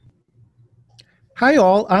Hi,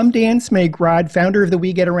 all. I'm Dan Smigrod, founder of the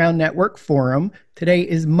We Get Around Network Forum. Today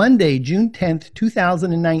is Monday, June 10th,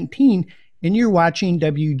 2019, and you're watching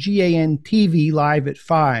WGAN TV live at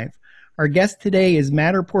 5. Our guest today is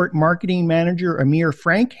Matterport Marketing Manager Amir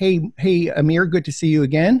Frank. Hey, Amir, good to see you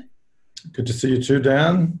again. Good to see you too,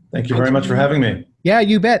 Dan. Thank you very much for having me. Yeah,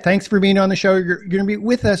 you bet. Thanks for being on the show. You're going to be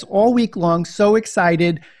with us all week long. So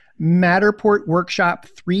excited. Matterport Workshop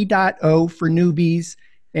 3.0 for newbies.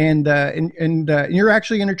 And you're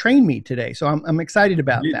actually going to train me today. So I'm excited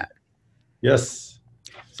about that. Yes.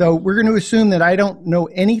 So we're going to assume that I don't know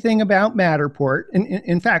anything about Matterport. And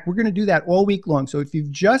in fact, we're going to do that all week long. So if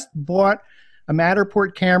you've just bought a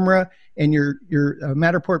Matterport camera and you're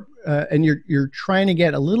Matterport and you're trying to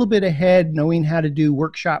get a little bit ahead, knowing how to do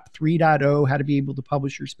Workshop 3.0, how to be able to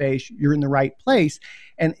publish your space, you're in the right place.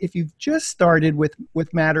 And if you've just started with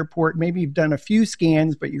Matterport, maybe you've done a few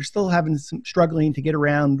scans, but you're still having some struggling to get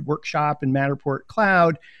around Workshop and Matterport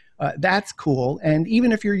Cloud, that's cool. And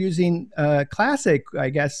even if you're using classic,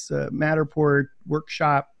 I guess, Matterport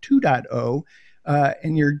Workshop 2.0,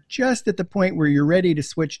 and you're just at the point where you're ready to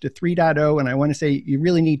switch to 3.0, and I want to say you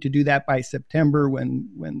really need to do that by September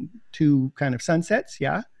when 2 kind of sunsets,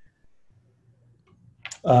 yeah?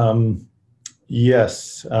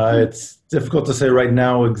 Yes. It's difficult to say right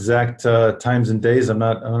now exact times and days. I'm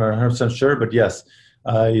not 100% sure, but yes,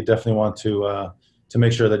 you definitely want to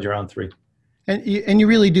make sure that you're on 3. And you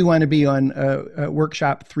really do want to be on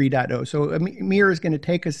Workshop 3.0. So Amir is going to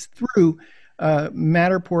take us through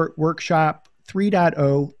Matterport Workshop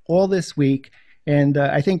 3.0 all this week. And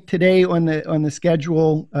I think today on the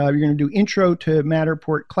schedule, you're going to do intro to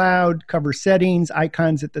Matterport Cloud, cover settings,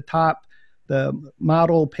 icons at the top, the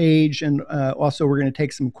model page, and also we're going to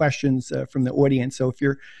take some questions from the audience. So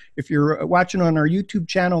if you're watching on our YouTube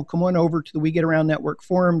channel, come on over to the We Get Around Network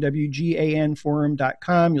Forum,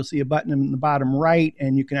 WGANforum.com. You'll see a button in the bottom right,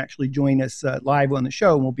 and you can actually join us live on the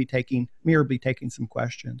show, and Amir will be taking some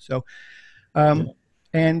questions. So,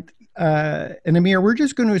 and Amir, we're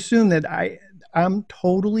just going to assume that I'm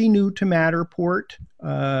totally new to Matterport.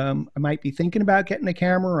 I might be thinking about getting a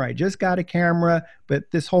camera, or I just got a camera, but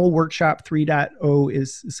this whole Workshop 3.0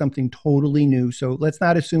 is something totally new. So let's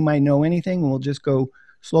not assume I know anything. We'll just go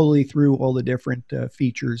slowly through all the different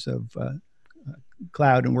features of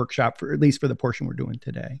Cloud and Workshop, at least for the portion we're doing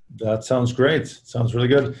today. That sounds great. Sounds really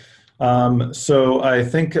good. So I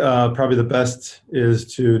think probably the best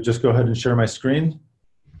is to just go ahead and share my screen.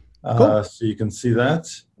 Cool. So you can see that,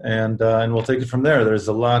 and we'll take it from there. There's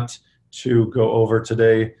a lot to go over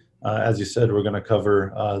today. As you said, we're going to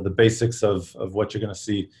cover the basics of what you're going to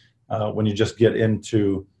see when you just get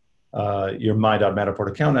into your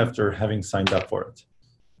My.Matterport account after having signed up for it.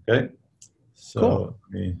 Okay? So cool.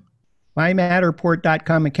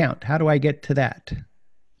 MyMatterport.com account. How do I get to that?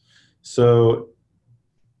 So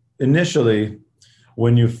initially,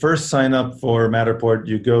 when you first sign up for Matterport,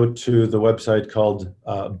 you go to the website called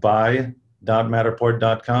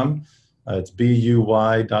buy.matterport.com. It's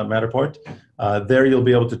buy.matterport. There you'll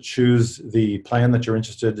be able to choose the plan that you're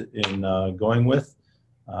interested in going with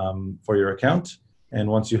for your account. And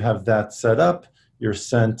once you have that set up, you're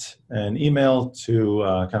sent an email to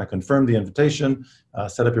kind of confirm the invitation,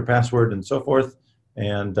 set up your password, and so forth.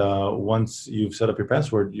 And once you've set up your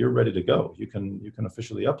password, you're ready to go. You can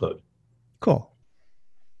officially upload. Cool.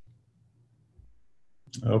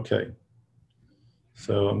 Okay,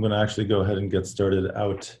 so I'm going to actually go ahead and get started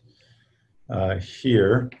out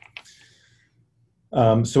here.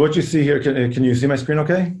 So what you see here, can you see my screen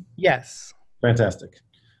okay? Yes. Fantastic.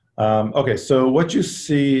 Okay, so what you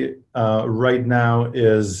see right now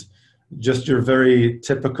is just your very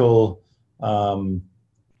typical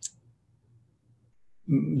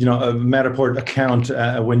a Matterport account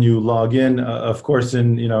when you log in. Of course,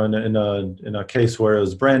 in a case where it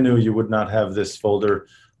was brand new, you would not have this folder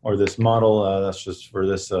or this model. That's just for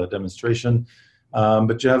this demonstration.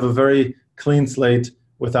 But you have a very clean slate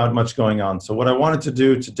without much going on. So what I wanted to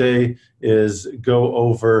do today is go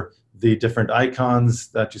over the different icons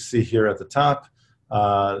that you see here at the top,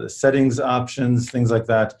 the settings options, things like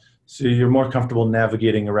that, so you're more comfortable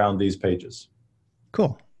navigating around these pages.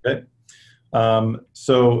 Cool. Okay.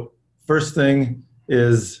 So first thing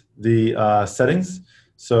is the settings.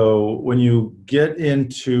 So when you get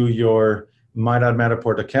into your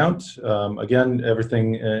My.Matterport account, again,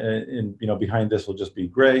 everything behind this will just be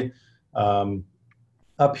gray.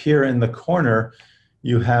 Up here in the corner,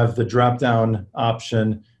 you have the drop-down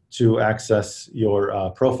option to access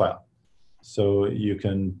your profile. So you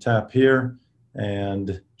can tap here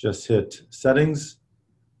and just hit settings.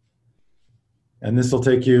 And this will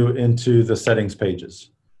take you into the settings pages,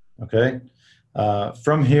 okay?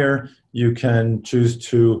 From here, you can choose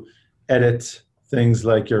to edit things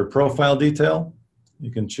like your profile detail.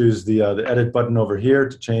 You can choose the edit button over here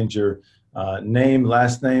to change your name,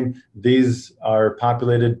 last name. These are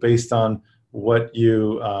populated based on what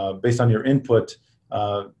you, based on your input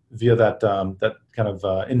via that kind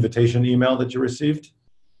of invitation email that you received.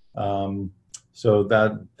 So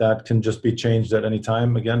that can just be changed at any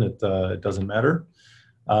time. Again, it doesn't matter.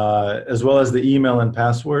 As well as the email and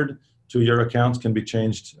password to your accounts can be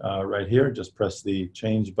changed right here. Just press the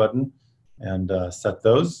change button and set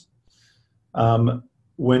those.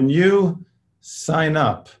 When you sign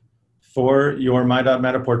up for your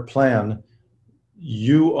My.Matterport plan,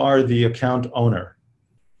 you are the account owner.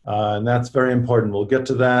 And that's very important. We'll get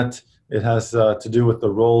to that. It has to do with the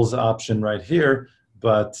roles option right here,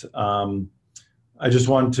 but I just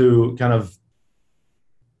want to kind of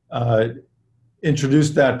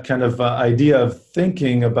introduce that kind of idea of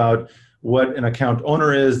thinking about what an account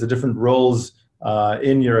owner is, the different roles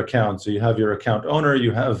in your account. So you have your account owner,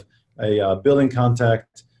 you have a billing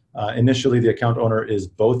contact. Initially, the account owner is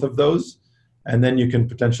both of those, and then you can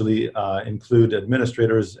potentially include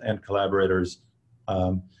administrators and collaborators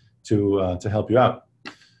to help you out.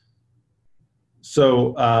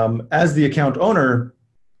 So as the account owner,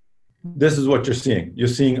 this is what you're seeing. You're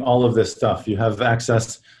seeing all of this stuff. You have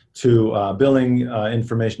access to billing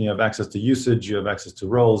information, you have access to usage, you have access to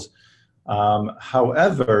roles.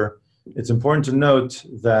 However, it's important to note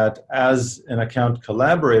that as an account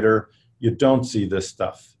collaborator, you don't see this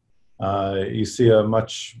stuff. You see a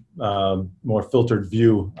much more filtered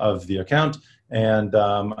view of the account, and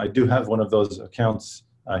I do have one of those accounts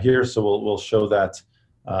here, so we'll show that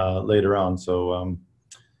later on. So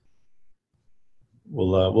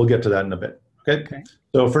we'll get to that in a bit. Okay.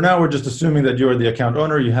 So for now, we're just assuming that you're the account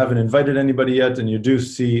owner. You haven't invited anybody yet, and you do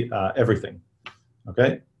see everything.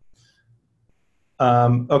 Okay.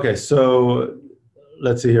 Okay. So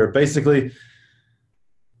let's see here. Basically,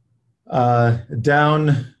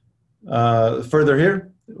 down further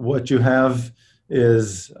here, what you have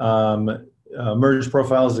is merge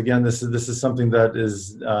profiles. Again, this is something that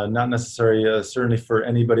is not necessary, certainly for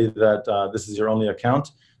anybody that this is your only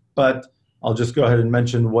account, but I'll just go ahead and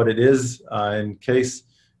mention what it is in case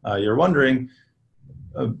you're wondering.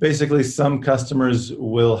 Basically, some customers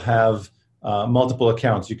will have multiple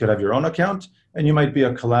accounts. You could have your own account, and you might be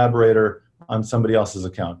a collaborator on somebody else's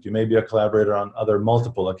account. You may be a collaborator on other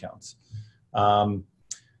multiple accounts.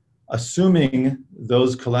 Assuming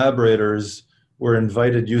those collaborators were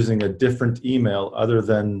invited using a different email other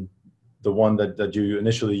than the one that you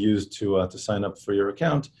initially used to sign up for your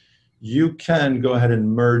account, you can go ahead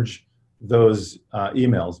and merge those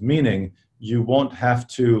emails, meaning you won't have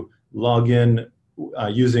to log in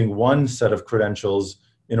using one set of credentials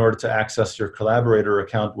in order to access your collaborator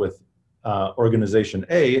account with organization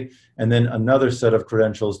A, and then another set of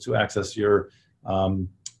credentials to access your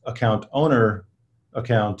account owner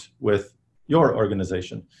account with your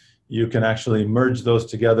organization. You can actually merge those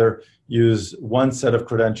together, use one set of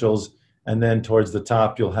credentials, and then towards the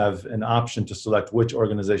top, you'll have an option to select which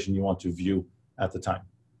organization you want to view at the time.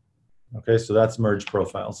 Okay, so that's merge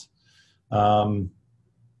profiles.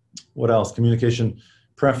 What else? Communication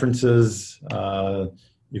preferences.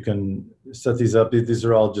 You can set these up. These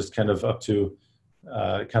are all just kind of up to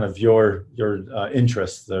kind of your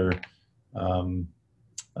interests.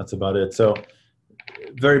 That's about it. So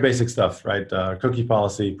very basic stuff, right? Cookie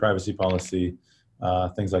policy, privacy policy,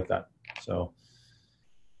 things like that. So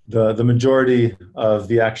the majority of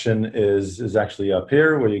the action is actually up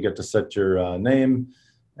here, where you get to set your name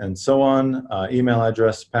and so on, email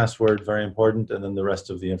address, password, very important, and then the rest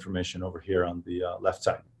of the information over here on the left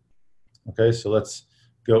side. Okay, so let's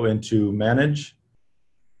go into manage.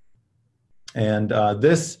 And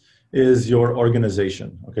this is your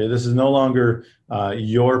organization. Okay, this is no longer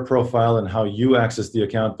your profile and how you access the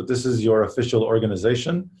account, but this is your official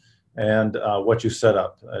organization and what you set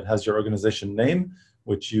up. It has your organization name,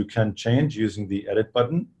 which you can change using the edit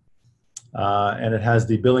button. And it has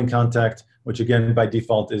the billing contact, which again, by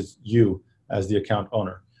default, is you as the account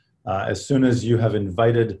owner. As soon as you have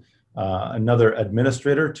invited another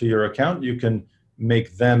administrator to your account, you can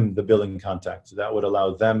make them the billing contact. So that would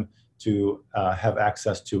allow them to have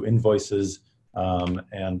access to invoices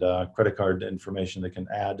and credit card information. They can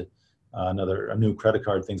add a new credit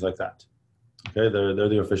card, things like that. Okay, they're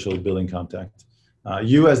the official billing contact.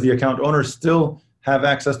 You as the account owner still have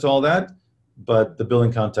access to all that, but the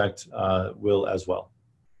billing contact will as well.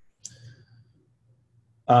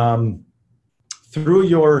 Through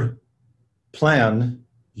your plan,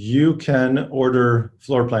 you can order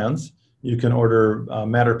floor plans. you can order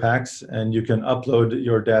matter packs, and you can upload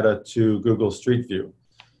your data to Google Street View.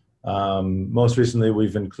 Most recently,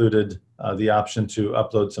 we've included the option to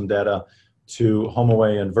upload some data to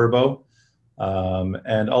HomeAway and Vrbo.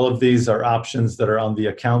 And all of these are options that are on the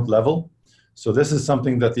account level. So this is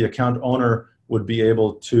something that the account owner would be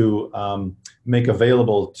able to make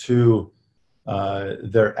available to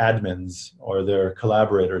their admins or their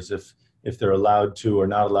collaborators if they're allowed to or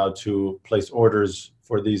not allowed to place orders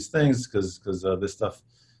for these things, because this stuff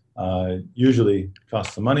usually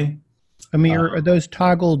costs some money. Amir, are those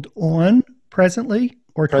toggled on presently?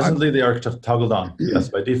 Or presently, they are toggled on. Yes,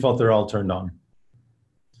 by default, they're all turned on.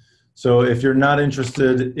 So if you're not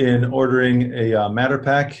interested in ordering a matter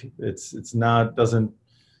pack, doesn't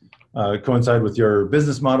coincide with your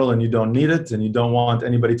business model, and you don't need it, and you don't want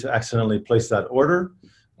anybody to accidentally place that order,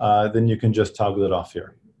 then you can just toggle it off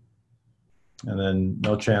here. And then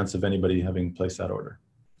no chance of anybody having placed that order.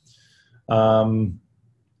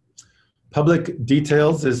 Public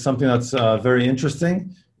details is something that's very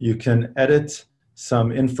interesting. You can edit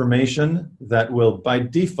some information that will by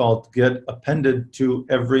default get appended to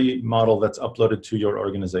every model that's uploaded to your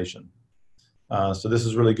organization. So this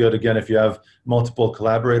is really good. Again, if you have multiple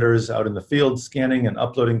collaborators out in the field scanning and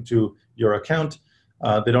uploading to your account,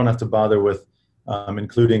 they don't have to bother with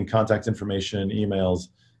including contact information, emails,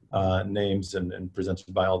 names, and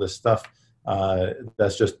presented by all this stuff.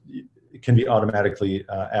 That's just, it can be automatically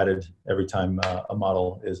added every time a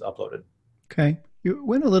model is uploaded. Okay. You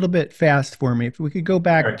went a little bit fast for me. If we could go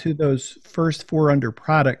back to those first 4 under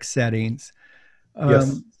product settings.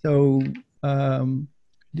 Yes. So do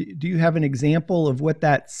you have an example of what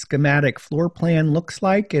that schematic floor plan looks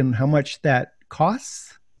like and how much that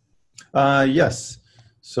costs? Yes.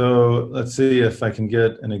 So let's see if I can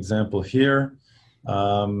get an example here.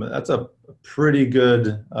 That's a pretty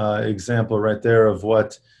good example right there of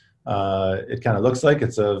what it kind of looks like.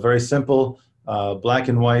 It's a very simple black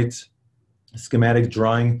and white schematic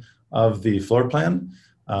drawing of the floor plan.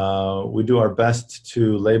 We do our best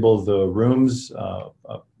to label the rooms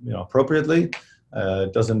appropriately.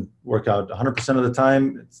 It doesn't work out 100% of the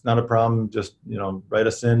time. It's not a problem. Just write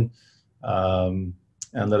us in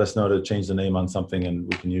and let us know to change the name on something, and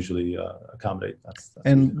we can usually accommodate. That's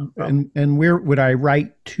and where would I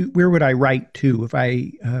write to? Where would I write to if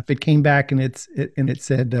it came back and it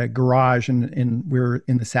said garage and we're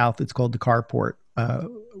in the South, it's called the carport.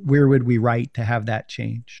 Where would we write to have that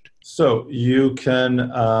changed? So you can,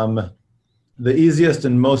 the easiest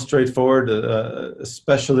and most straightforward,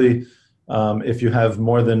 especially if you have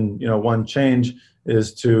more than one change,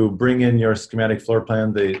 is to bring in your schematic floor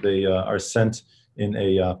plan. They are sent in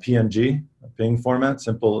a PNG, a PNG format,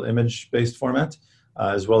 simple image-based format,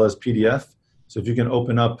 as well as PDF. So if you can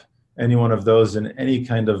open up any one of those in any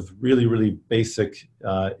kind of really, really basic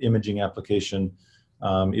imaging application,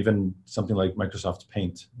 even something like Microsoft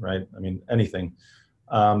Paint, right? I mean, anything.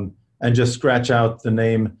 And just scratch out the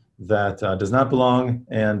name that does not belong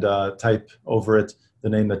and type over it the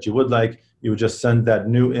name that you would like. You would just send that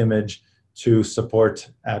new image to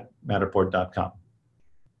support@matterport.com.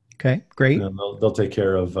 Okay, great. And they'll take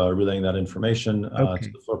care of relaying that information to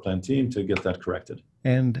the floor plan team to get that corrected.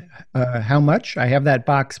 And how much? I have that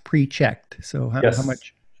box pre-checked. So how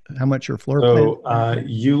much? How much are floor plan? So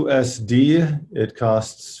USD, it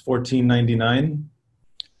costs $14.99.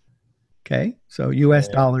 Okay, so US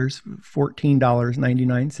dollars,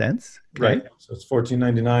 $14.99. Okay. Right. So it's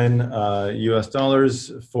 $14.99 US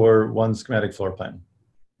dollars for one schematic floor plan.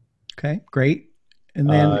 Okay, great. And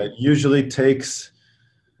then usually takes,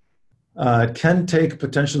 it can take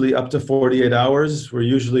potentially up to 48 hours. We're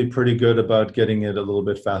usually pretty good about getting it a little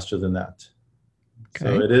bit faster than that. Okay.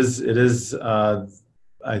 So it is.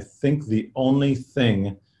 I think the only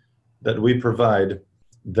thing that we provide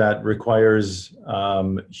that requires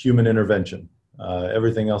human intervention.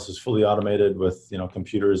 Everything else is fully automated with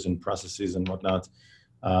computers and processes and whatnot.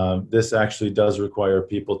 This actually does require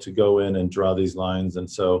people to go in and draw these lines, and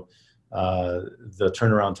so the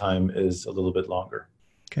turnaround time is a little bit longer.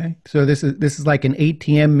 Okay, so this is like an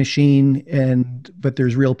ATM machine, but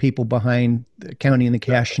there's real people behind counting the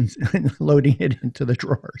cash and loading it into the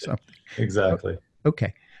drawer or something. Exactly.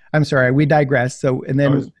 Okay, I'm sorry, we digress. So, and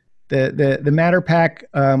then the matter pack,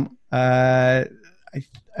 I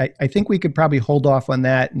think we could probably hold off on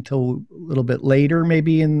that until a little bit later,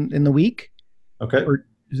 maybe in the week. Okay. Or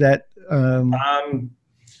is that?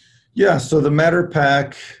 Yeah. So the matter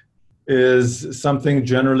pack is something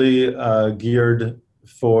generally geared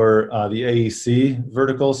for the AEC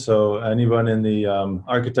vertical. So anyone in the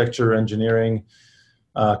architecture, engineering,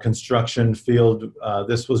 construction field,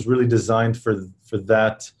 this was really designed for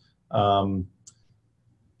that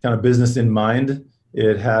kind of business in mind.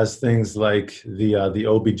 It has things like the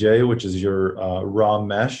OBJ, which is your raw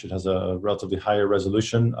mesh. It has a relatively higher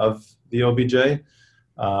resolution of the OBJ.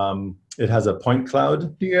 It has a point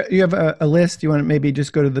cloud. Do you have a list? Do you want to maybe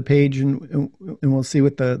just go to the page and we'll see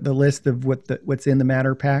what the list of what's in the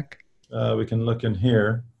Matter Pack? We can look in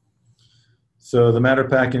here. So the Matter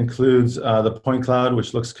Pack includes the point cloud,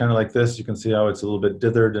 which looks kind of like this. You can see how it's a little bit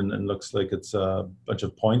dithered and looks like it's a bunch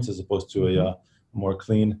of points as opposed to a more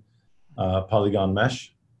clean polygon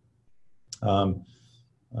mesh. I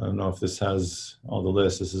don't know if this has all the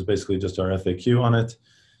lists. This is basically just our FAQ on it.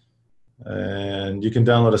 And you can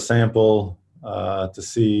download a sample to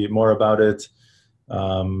see more about it.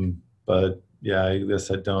 But yeah, I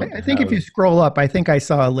guess I don't. I think if you scroll up, I think I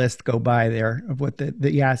saw a list go by there of what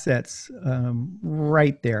the assets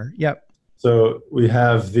right there. Yep. So we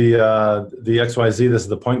have the XYZ. This is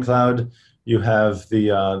the point cloud. You have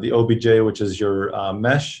the OBJ, which is your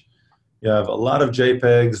mesh. You have a lot of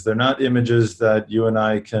JPEGs. They're not images that you and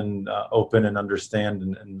I can open and understand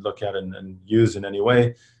and look at and use in any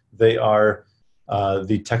way. They are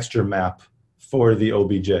the texture map for the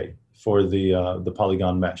OBJ, for the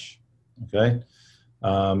polygon mesh. Okay.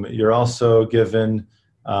 You're also given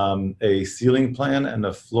a ceiling plan and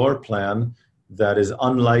a floor plan that is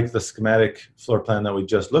unlike the schematic floor plan that we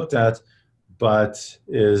just looked at, but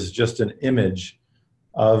is just an image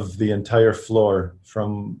of the entire floor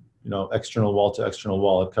from external wall to external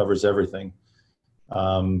wall. It covers everything.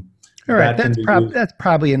 All right, that's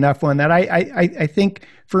probably enough on that. I think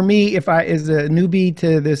for me, if I, as a newbie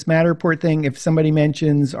to this Matterport thing, if somebody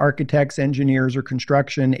mentions architects, engineers, or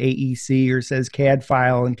construction, AEC, or says CAD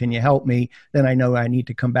file, and can you help me, then I know I need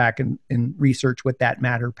to come back and research what that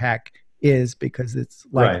Matter Pack is, because it's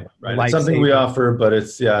like right. It's something we offer, but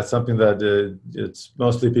it's something that it's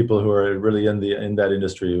mostly people who are really in that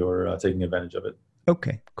industry who are taking advantage of it.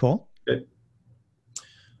 Okay, cool. Okay.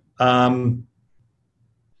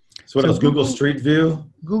 So what else? Google Street View?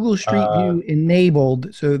 Google Street View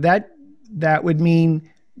enabled. So that would mean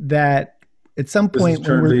that at some point this is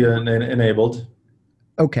currently enabled.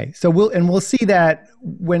 Okay. So we'll see that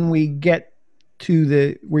when we get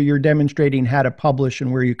to where you're demonstrating how to publish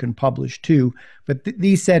and where you can publish to. But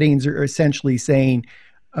these settings are essentially saying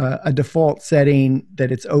a default setting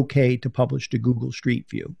that it's okay to publish to Google Street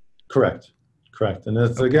View. Correct. And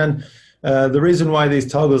it's again. The reason why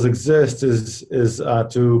these toggles exist is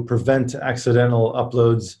to prevent accidental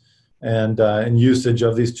uploads and usage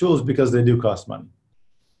of these tools, because they do cost money.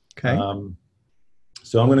 Okay.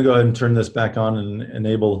 So I'm going to go ahead and turn this back on and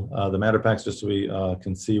enable the Matter Packs just so we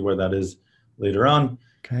can see where that is later on.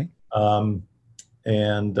 Okay. So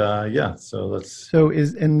let's. So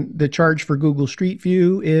and the charge for Google Street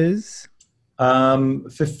View is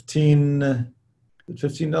 $15,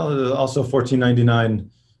 also $14.99.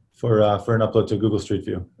 For an upload to Google Street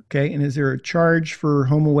View. Okay, and is there a charge for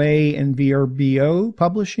HomeAway and VRBO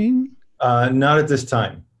publishing? Not at this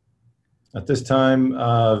time. At this time,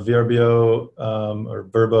 VRBO or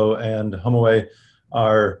Vrbo and HomeAway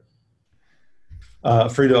are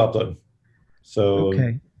free to upload. So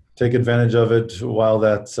take advantage of it while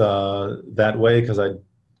that's that way, because I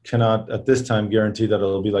cannot at this time guarantee that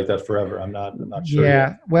it'll be like that forever. I'm not sure. Yeah,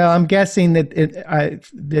 yet. Well, I'm guessing that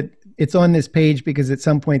it's on this page because at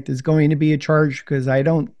some point there's going to be a charge, because I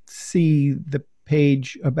don't see the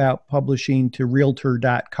page about publishing to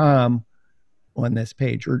realtor.com on this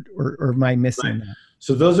page, or am I missing that?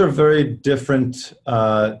 So those are very different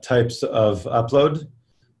types of upload,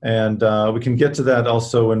 and we can get to that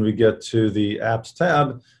also when we get to the apps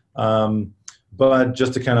tab. But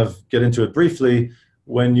just to kind of get into it briefly,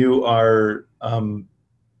 when you are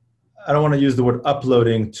I don't want to use the word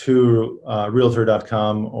uploading to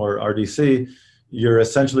realtor.com or RDC. You're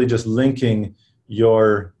essentially just linking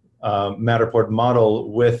your Matterport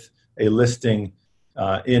model with a listing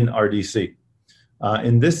in RDC.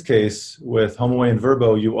 In this case, with HomeAway and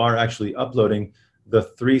Vrbo, you are actually uploading the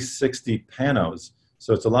 360 panos.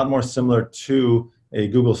 So it's a lot more similar to a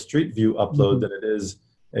Google Street View upload than it is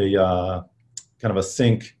a kind of a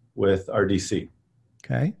sync with RDC.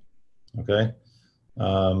 Okay.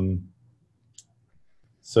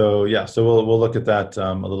 So we'll look at that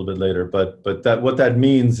a little bit later. But what that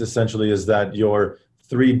means essentially is that your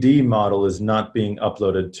 3D model is not being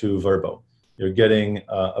uploaded to Vrbo. You're getting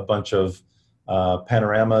a bunch of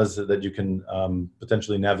panoramas that you can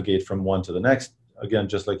potentially navigate from one to the next. Again,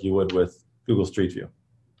 just like you would with Google Street View.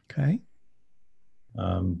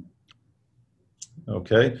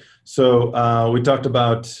 Okay. So we talked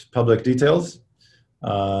about public details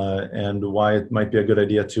and why it might be a good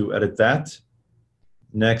idea to edit that.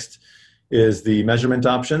 Next is the measurement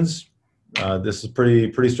options. This is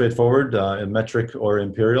pretty straightforward, metric or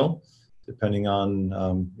imperial, depending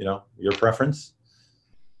on your preference.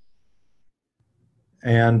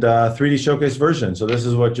 And 3D Showcase version. So this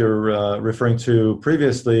is what you're referring to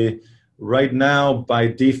previously. Right now, by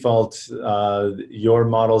default, your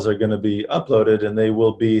models are going to be uploaded, and they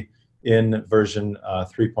will be in version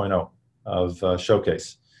 3.0 of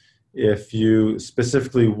Showcase. If you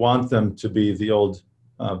specifically want them to be the old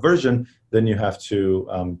version, then you have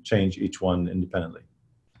to change each one independently.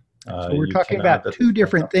 So we're talking about two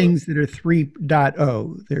different things that are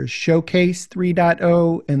 3.0. There's Showcase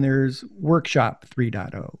 3.0 and there's Workshop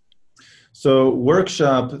 3.0. So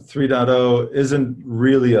Workshop 3.0 isn't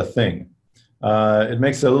really a thing. It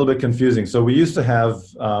makes it a little bit confusing. So we used to have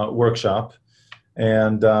Workshop,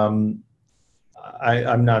 and I'm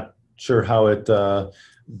not sure how it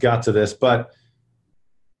got to this, but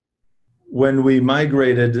when we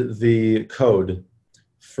migrated the code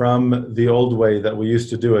from the old way that we used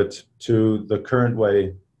to do it to the current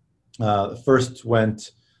way, first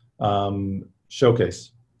went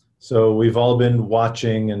Showcase. So we've all been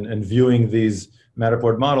watching and viewing these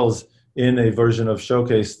Matterport models in a version of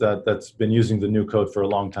Showcase that's been using the new code for a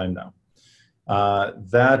long time now.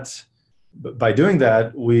 By doing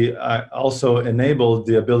that, we also enabled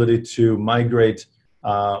the ability to migrate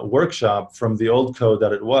Workshop from the old code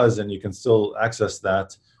that it was, and you can still access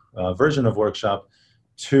that version of Workshop,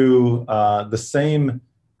 to the same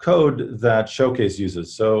code that Showcase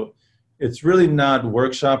uses. So it's really not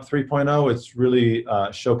Workshop 3.0, it's really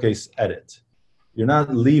Showcase Edit. You're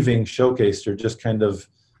not leaving Showcase, you're just kind of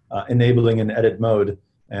enabling an edit mode,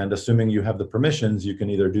 and assuming you have the permissions, you can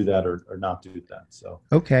either do that or not do that. So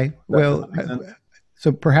okay, well,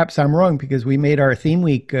 so perhaps I'm wrong, because we made our theme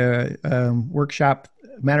week workshop,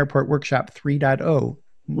 Matterport Workshop 3.0.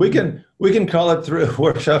 We can call it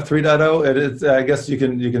Workshop 3.0. It's, I guess you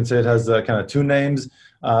can say it has kind of two names,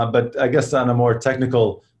 but I guess on a more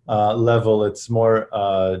technical level, it's more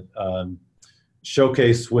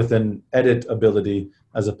Showcase with an edit ability,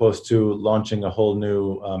 as opposed to launching a whole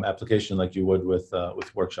new application like you would with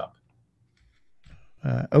Workshop.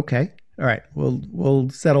 Okay, all right. We'll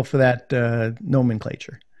settle for that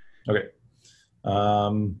nomenclature. Okay.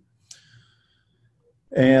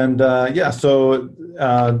 Yeah, so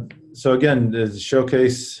again, the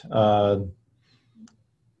Showcase 3.0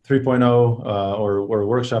 or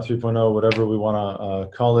Workshop 3.0, whatever we want to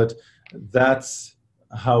call it, that's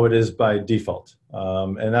how it is by default,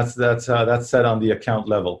 and that's set on the account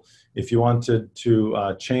level. If you wanted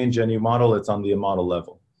to change any model, it's on the model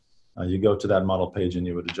level. You go to that model page and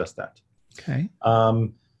you would adjust that. Okay.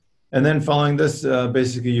 And then following this,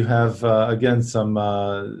 basically you have, again, some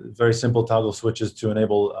very simple toggle switches to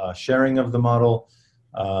enable sharing of the model.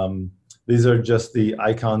 These are just the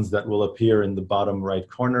icons that will appear in the bottom right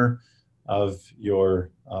corner of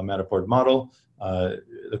your Matterport model.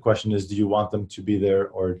 The question is, do you want them to be there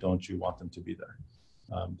or don't you want them to be there?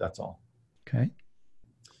 That's all. Okay.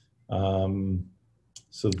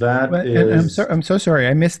 So that is... I'm so sorry.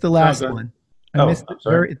 I missed the last one. I missed at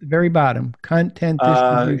the very bottom. Content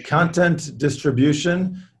distribution. Content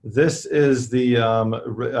distribution. This is the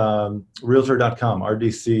Realtor.com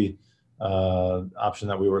RDC option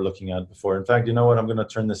that we were looking at before. In fact, you know what? I'm going to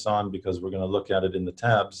turn this on because we're going to look at it in the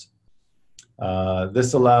tabs.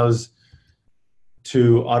 This allows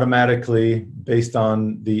to automatically, based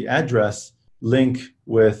on the address, link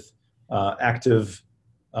with active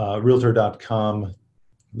Realtor.com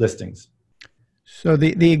listings. So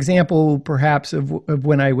the example perhaps of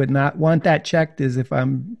when I would not want that checked is if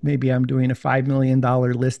I'm doing a $5 million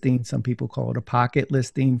listing. Some people call it a pocket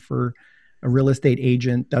listing for a real estate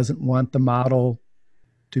agent, doesn't want the model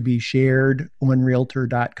to be shared on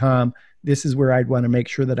Realtor.com. This is where I'd want to make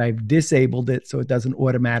sure that I've disabled it so it doesn't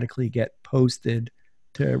automatically get posted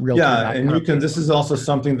to Realtor.com. Yeah, and you can. This is also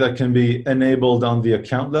something that can be enabled on the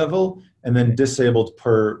account level and then disabled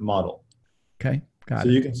per model. Okay. So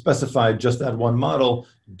you can specify just that one model.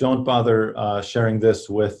 Don't bother sharing this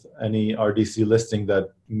with any RDC listing that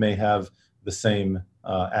may have the same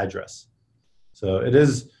address. So it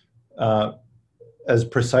is as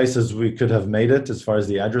precise as we could have made it as far as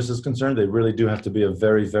the address is concerned. They really do have to be a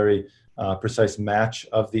very, very precise match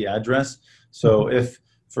of the address. So if,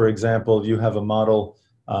 for example, you have a model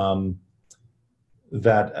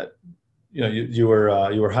that you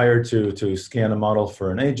were hired to scan a model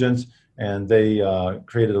for an agent, and they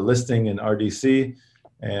created a listing in RDC,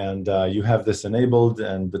 and you have this enabled,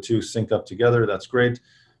 and the two sync up together. That's great.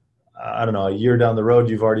 I don't know, a year down the road,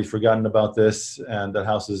 you've already forgotten about this, and that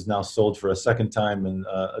house is now sold for a second time, and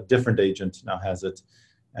a different agent now has it,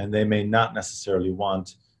 and they may not necessarily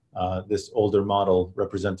want this older model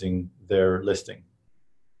representing their listing.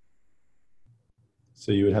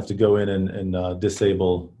 So you would have to go in and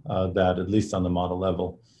disable that, at least on the model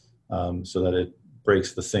level, so that it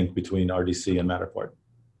breaks the sync between RDC and Matterport.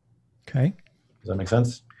 Okay. Does that make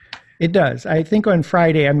sense? It does. I think on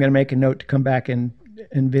Friday I'm going to make a note to come back and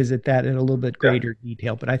visit that in a little bit greater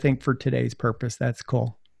detail. But I think for today's purpose, that's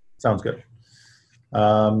cool. Sounds good.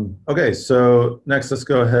 Okay, so next let's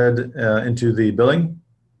go ahead into the billing.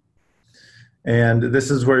 And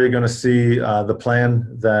this is where you're going to see the plan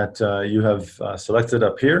that you have selected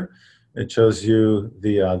up here. It shows you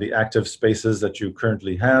the active spaces that you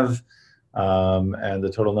currently have and the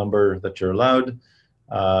total number that you're allowed.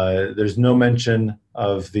 There's no mention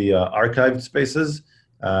of the archived spaces,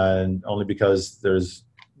 and only because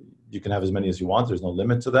you can have as many as you want. There's no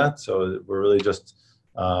limit to that. So we're really just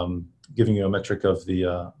giving you a metric of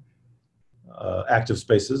the active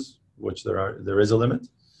spaces, which there is a limit.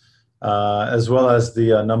 As well as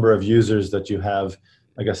the number of users that you have,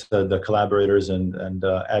 like I said, the collaborators and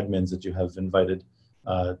admins that you have invited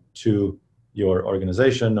to your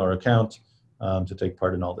organization or account to take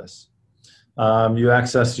part in all this. You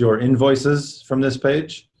access your invoices from this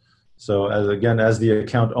page. So as the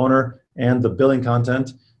account owner and the billing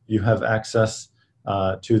content, you have access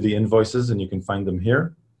to the invoices, and you can find them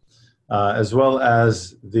here, as well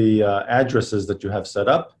as the addresses that you have set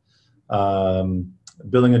up.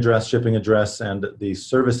 Billing address, shipping address, and the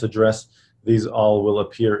service address. These all will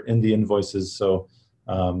appear in the invoices. So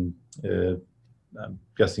I'm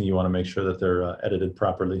guessing you want to make sure that they're edited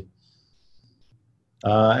properly.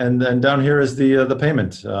 And then down here is the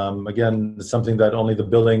payment. Again, it's something that only the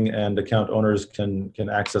billing and account owners can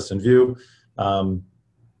access and view.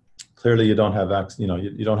 Clearly, you don't have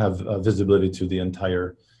you don't have visibility to the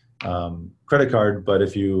entire credit card. But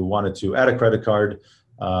if you wanted to add a credit card,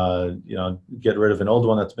 get rid of an old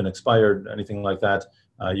one that's been expired, anything like that,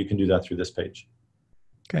 you can do that through this page.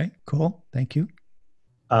 Okay, cool. Thank you.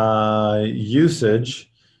 Usage.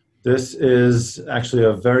 This is actually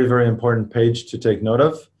a very, very important page to take note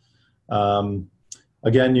of.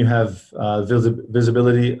 Again, you have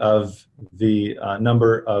visibility of the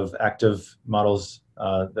number of active models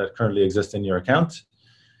that currently exist in your account.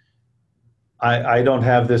 I don't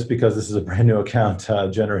have this because this is a brand new account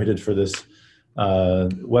generated for this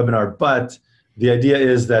webinar, but the idea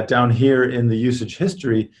is that down here in the usage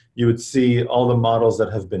history, you would see all the models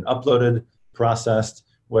that have been uploaded, processed,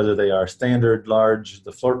 whether they are standard, large,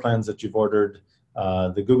 the floor plans that you've ordered,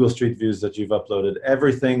 the Google Street Views that you've uploaded.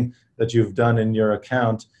 Everything that you've done in your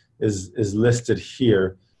account is listed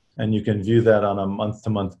here, and you can view that on a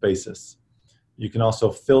month-to-month basis. You can also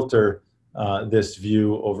filter this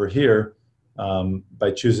view over here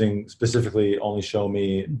by choosing specifically only show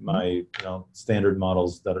me my standard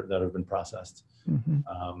models that have been processed.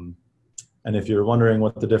 Mm-hmm. And if you're wondering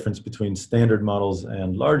what the difference between standard models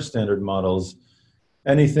and large standard models,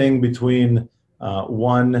 anything between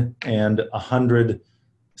 1 and 100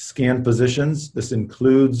 scan positions, this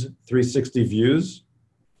includes 360 views,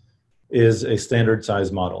 is a standard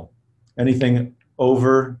size model. Anything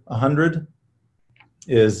over 100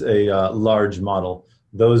 is a large model.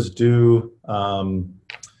 Those do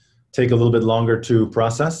take a little bit longer to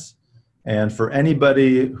process. And for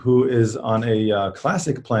anybody who is on a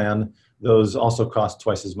classic plan, those also cost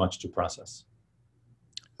twice as much to process.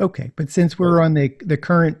 Okay, but since we're on the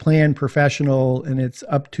current plan professional and it's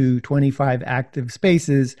up to 25 active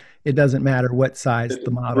spaces, it doesn't matter what size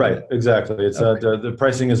the model is. Right, exactly. It's the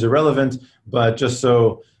pricing is irrelevant, but just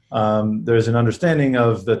so there's an understanding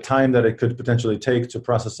of the time that it could potentially take to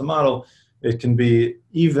process a model, it can be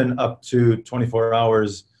even up to 24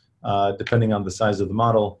 hours, depending on the size of the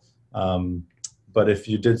model. But if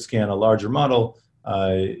you did scan a larger model,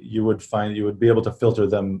 you would be able to filter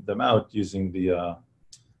them out using the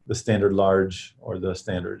standard large or the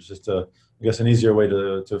standards. Just I guess an easier way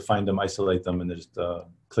to find them, isolate them, and then just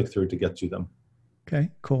click through to get to them. Okay,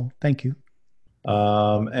 cool. Thank you.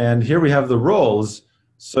 And here we have the roles.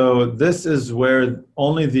 So this is where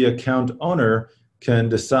only the account owner can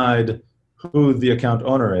decide who the account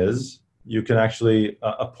owner is. You can actually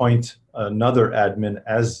appoint another admin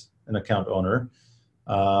as an account owner,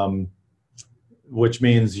 which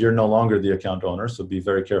means you're no longer the account owner, so be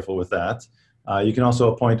very careful with that. You can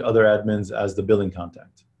also appoint other admins as the billing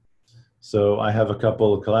contact. So I have a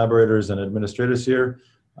couple of collaborators and administrators here.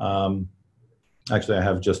 Actually, I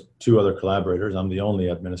have just 2 other collaborators. I'm the only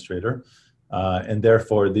administrator. And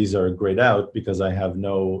therefore, these are grayed out because I have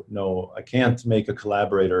I can't make a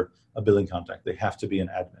collaborator a billing contact. They have to be an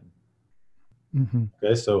admin. Mm-hmm.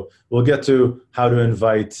 Okay, so we'll get to how to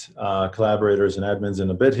invite collaborators and admins in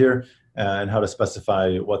a bit here. and how to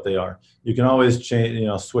specify what they are. You can always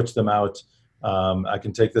change, switch them out. I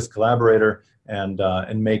can take this collaborator and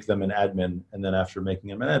make them an admin, and then after making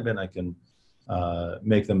them an admin, I can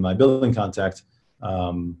make them my billing contact.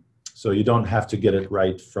 So you don't have to get it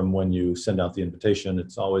right from when you send out the invitation.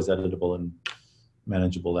 It's always editable and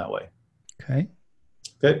manageable that way. Okay.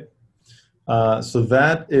 Okay. So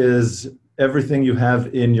that is everything you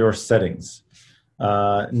have in your settings.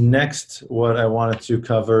 Next, what I wanted to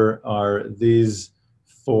cover are these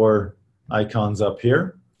 4 icons up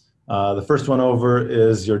here. The first one over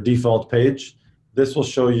is your default page. This will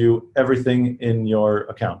show you everything in your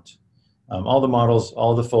account. All the models,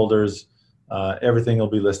 all the folders, everything will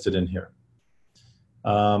be listed in here.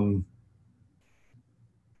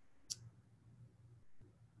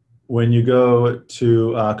 When you go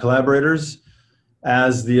to collaborators,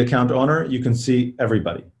 as the account owner, you can see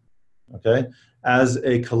everybody, okay? As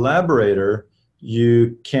a collaborator,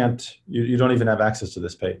 you don't even have access to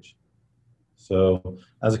this page. So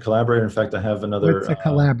as a collaborator, in fact, I have another— What's a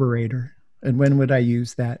collaborator, and when would I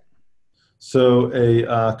use that? So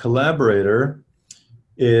a collaborator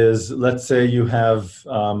is, let's say you have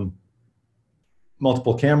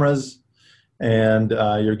multiple cameras and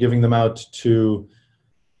you're giving them out to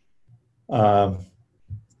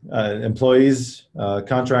employees,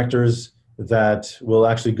 contractors that will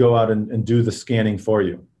actually go out and do the scanning for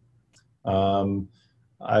you.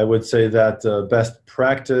 I would say that best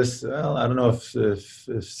practice, well, I don't know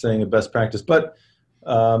if saying a best practice, but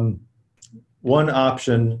one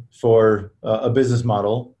option for a business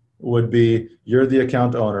model would be you're the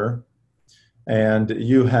account owner and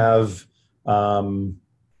you have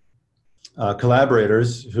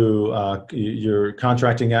collaborators who you're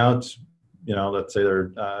contracting out. Let's say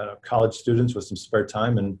they're college students with some spare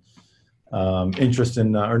time and interest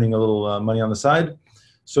in earning a little money on the side.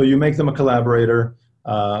 So you make them a collaborator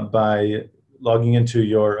by logging into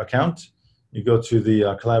your account. You go to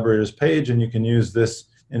the collaborators page and you can use this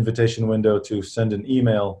invitation window to send an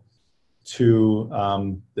email to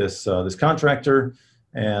this contractor,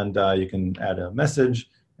 and you can add a message.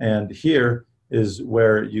 And here is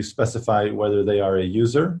where you specify whether they are a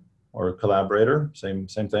user or a collaborator, same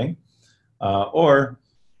thing, or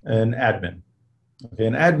an admin. Okay,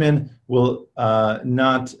 an admin will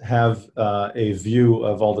not have a view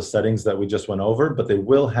of all the settings that we just went over, but they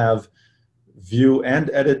will have view and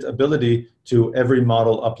edit ability to every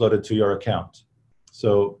model uploaded to your account.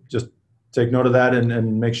 So just take note of that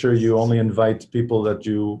and make sure you only invite people that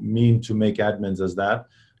you mean to make admins as that.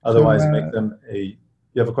 Otherwise, make them a—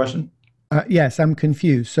 You have a question? Yes, I'm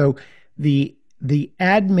confused. So the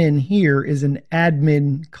admin here is an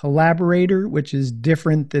admin collaborator, which is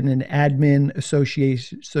different than an admin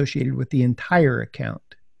associated with the entire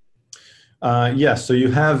account. Yes. So you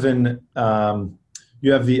have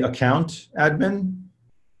the account admin,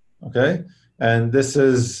 okay, and this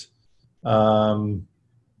is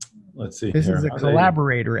let's see. This is a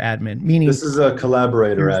collaborator admin, meaning this is a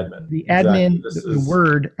collaborator admin. The admin, exactly. The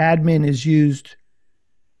word admin is used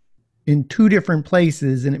in 2 different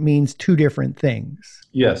places, and it means 2 different things.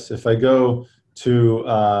 Yes. If I go to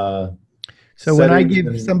so when I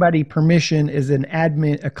give somebody permission as an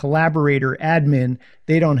admin, a collaborator admin,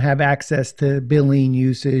 they don't have access to billing,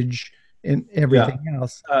 usage, and everything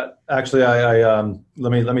else. Actually, I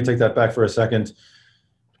let me take that back for a second.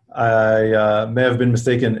 I may have been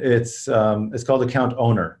mistaken. It's called account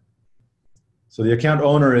owner. So the account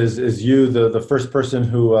owner is you, the first person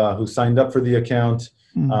who signed up for the account.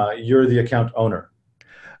 You're the account owner.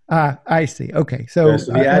 I see. Okay. So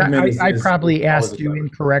the admin I probably asked you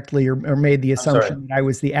incorrectly or made the assumption that I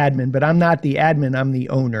was the admin, but I'm not the admin. I'm the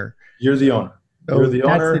owner. You're the owner. So you're the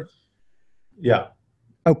owner. Yeah.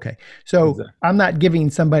 Okay. So exactly. I'm not giving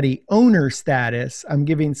somebody owner status. I'm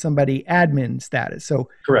giving somebody admin status. So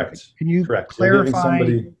correct. Can you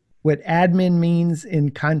clarify what admin means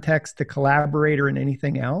in context to collaborator and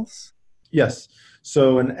anything else? Yes.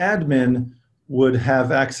 So an admin would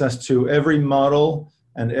have access to every model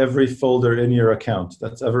and every folder in your account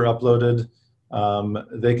that's ever uploaded.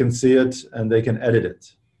 They can see it and they can edit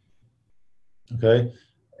it. Okay.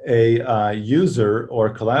 A user or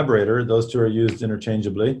collaborator, those 2 are used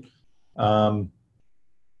interchangeably,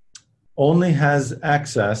 only has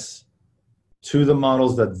access to the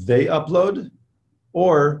models that they upload,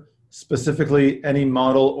 or specifically any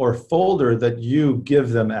model or folder that you give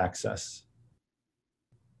them access.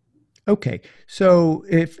 Okay, so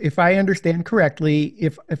if I understand correctly,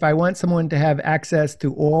 if I want someone to have access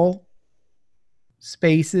to all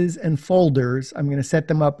spaces and folders, I'm going to set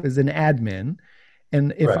them up as an admin.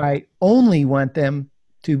 And if I only want them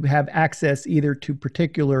to have access either to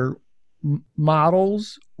particular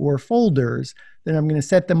models or folders, then I'm going to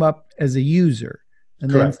set them up as a user.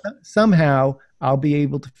 And Correct. then somehow I'll be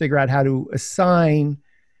able to figure out how to assign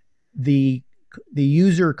the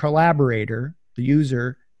user collaborator, the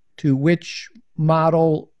user, to which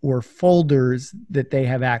model or folders that they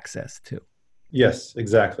have access to. Yes,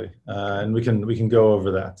 exactly. And we can go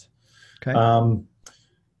over that. Okay.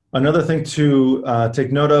 Another thing to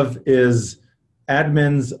take note of is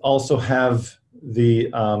admins also have the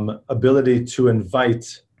ability to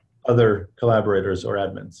invite other collaborators or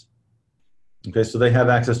admins. Okay, so they have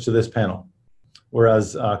access to this panel,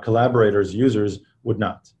 whereas collaborators, users, would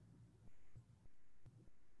not.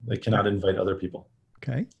 They cannot invite other people.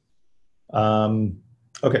 Okay.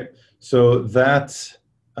 Okay, so that,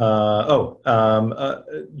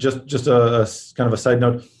 just a kind of a side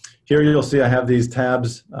note. Here you'll see I have these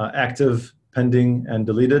tabs, active, pending, and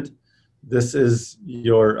deleted. This is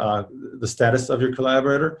your the status of your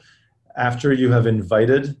collaborator. After you have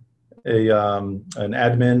invited an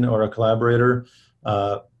admin or a collaborator,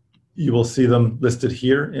 you will see them listed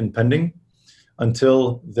here in pending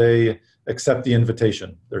until they accept the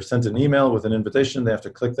invitation. They're sent an email with an invitation. They have to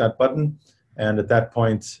click that button, and at that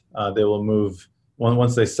point, they will move.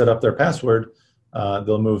 Once they set up their password,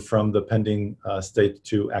 they'll move from the pending state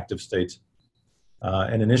to active state.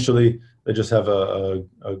 And initially, they just have a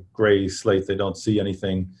gray slate. They don't see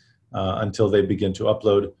anything until they begin to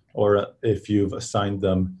upload, or if you've assigned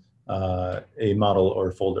them a model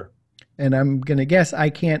or folder. And I'm going to guess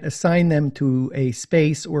I can't assign them to a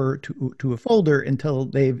space or to a folder until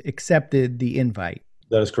they've accepted the invite.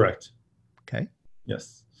 That is correct. Okay.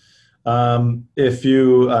 Yes. If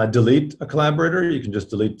you delete a collaborator, you can just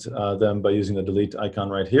delete them by using the delete icon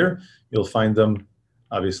right here. You'll find them,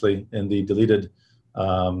 obviously, in the deleted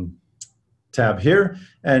tab here.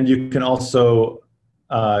 And you can also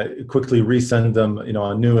quickly resend them,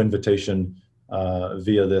 a new invitation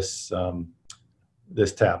via this,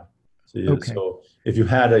 this tab. So if you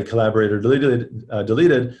had a collaborator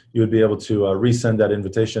deleted, you would be able to resend that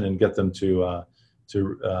invitation and get them to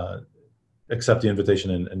accept the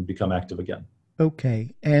invitation and become active again.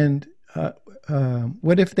 Okay. And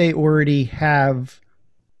what if they already have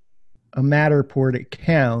a Matterport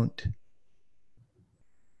account?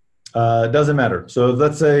 It doesn't matter. So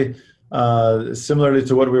let's say, similarly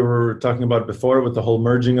to what we were talking about before with the whole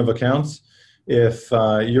merging of accounts, if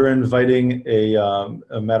you're inviting a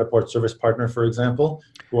Matterport service partner, for example,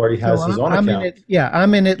 who already has his own account.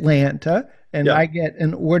 I'm in Atlanta, and Yeah. I get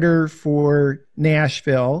an order for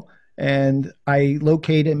Nashville, and I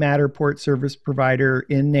locate a Matterport service provider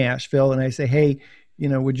in Nashville, and I say, hey,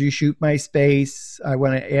 would you shoot my space? I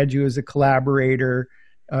want to add you as a collaborator.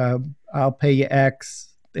 I'll pay you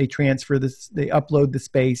X. They transfer this, they upload the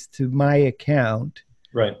space to my account.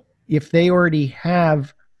 Right. If they already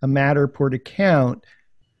have a Matterport account,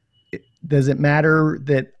 does it matter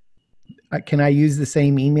that can I use the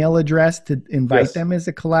same email address to invite Yes. them as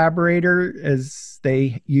a collaborator as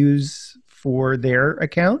they use for their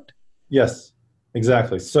account? Yes,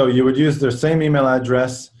 exactly. So you would use their same email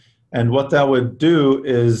address, and what that would do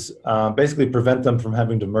is basically prevent them from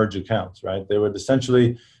having to merge accounts, right? They would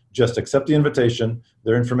essentially just accept the invitation.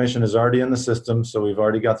 Their information is already in the system, so we've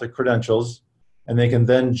already got their credentials, and they can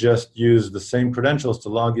then just use the same credentials to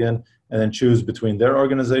log in and then choose between their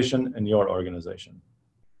organization and your organization.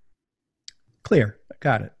 Clear.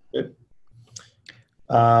 Got it. Good.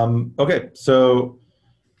 Okay, so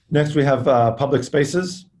next we have public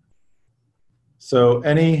spaces. So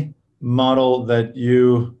any model that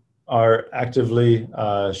you are actively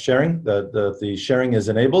sharing, that the sharing is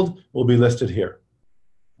enabled, will be listed here.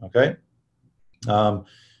 Okay.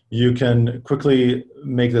 You can quickly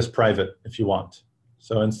make this private if you want.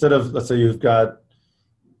 So instead of, let's say you've got,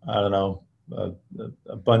 I don't know,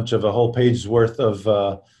 a bunch of a whole page's worth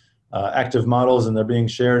of active models and they're being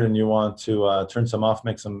shared, and you want to turn some off,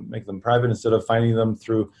 make them private instead of finding them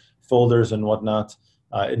through folders and whatnot.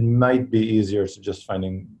 It might be easier to just find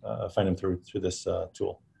them through this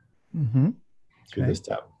tool, through this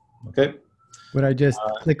tab. Okay. Would I just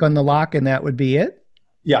click on the lock and that would be it?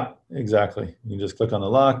 Yeah, exactly. You just click on the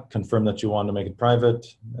lock, confirm that you want to make it private,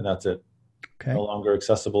 and that's it. Okay. No longer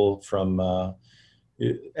accessible from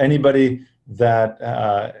anybody that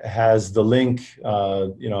has the link,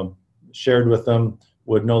 shared with them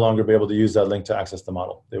would no longer be able to use that link to access the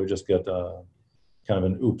model. They would just get kind of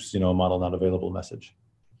an oops, model not available message.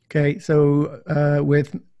 Okay, so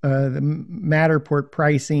with the Matterport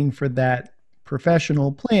pricing for that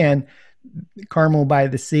professional plan, Carmel by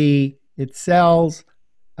the Sea, it sells.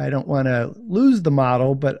 I don't want to lose the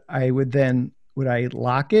model, but would I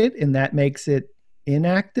lock it and that makes it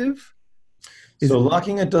inactive? Is So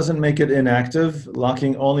locking it doesn't make it inactive.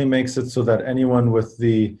 Locking only makes it so that anyone with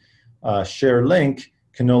the share link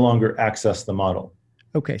can no longer access the model.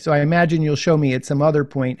 okay. So I imagine you'll show me at some other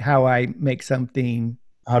point how I make something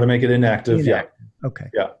How to make it inactive? Yeah, inactive. Okay.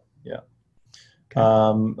 yeah, yeah.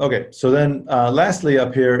 Okay. Okay, so then lastly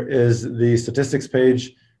up here is the statistics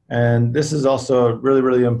page. And this is also really,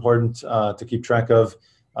 really important to keep track of.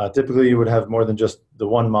 Typically, you would have more than just the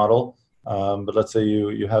one model. But let's say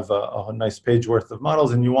you have a nice page worth of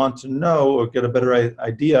models and you want to know or get a better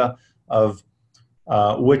idea of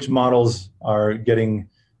which models are getting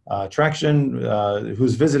traction,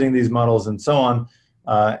 who's visiting these models, and so on,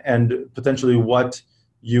 and potentially what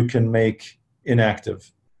you can make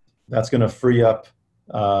inactive. That's going to free up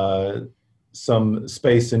some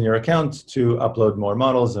space in your account to upload more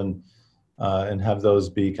models and have those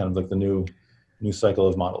be kind of like the new cycle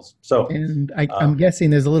of models. So, And I'm guessing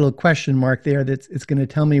there's a little question mark there that's it's going to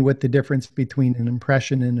tell me what the difference between an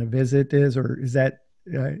impression and a visit is, or is that?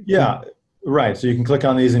 Yeah, right. So you can click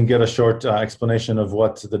on these and get a short explanation of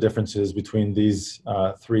what the difference is between these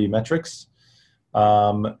three metrics.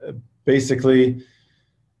 Basically,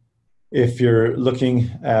 if you're looking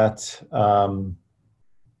at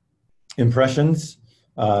impressions,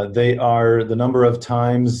 they are the number of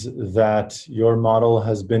times that your model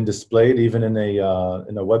has been displayed, even in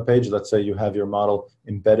a web page. Let's say you have your model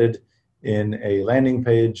embedded in a landing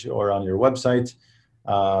page or on your website.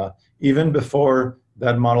 Even before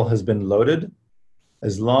that model has been loaded,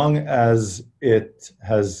 as long as it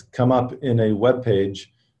has come up in a web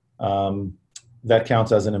page, that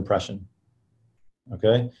counts as an impression.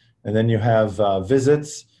 Okay, and then you have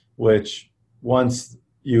visits, which once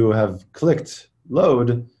you have clicked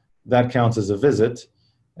load, that counts as a visit.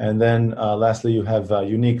 And then lastly, you have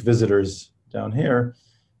unique visitors down here,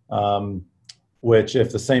 which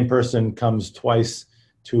if the same person comes twice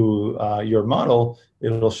to your model,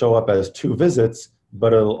 it'll show up as 2 visits,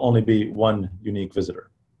 but it'll only be 1 unique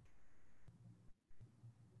visitor.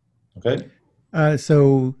 Okay?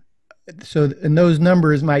 So and those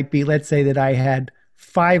numbers might be, let's say that I had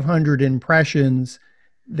 500 impressions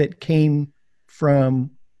that came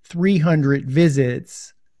from 300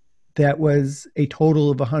 visits. That was a total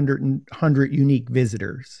of 100 unique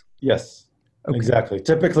visitors. Yes, Okay. exactly.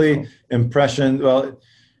 Typically, impressions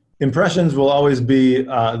will always be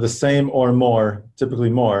the same or more, typically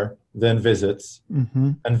more than visits.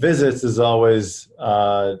 Mm-hmm. And visits is always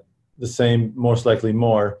the same, most likely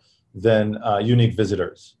more than unique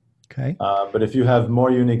visitors. Okay. But if you have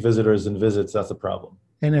more unique visitors than visits, that's a problem.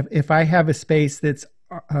 And if I have a space that's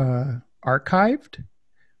archived,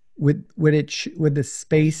 would the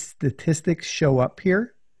space statistics show up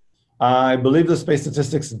here? I believe the space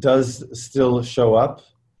statistics does still show up.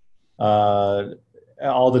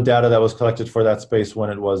 All the data that was collected for that space when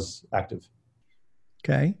it was active.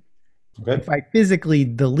 Okay. Okay. If I physically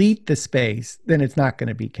delete the space, then it's not going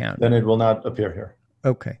to be counted. Then it will not appear here.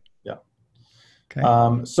 Okay. Yeah.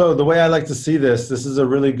 Okay. So the way I like to see this is a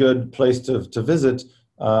really good place to visit,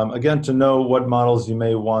 again, to know what models you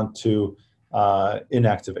may want to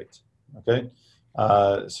inactivate. Okay.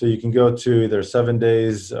 So you can go to either 7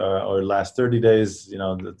 days or last 30 days. You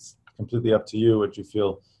know, that's completely up to you what you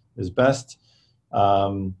feel is best.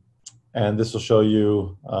 And this will show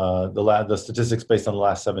you the statistics based on the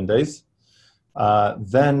last 7 days.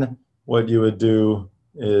 Then what you would do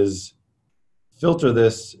is filter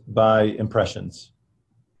this by impressions.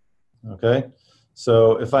 Okay,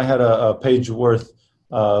 so if I had a page worth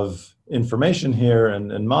of information here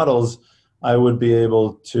and models, I would be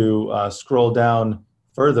able to scroll down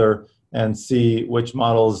further and see which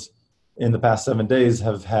models in the past 7 days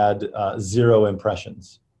have had 0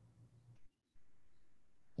 impressions.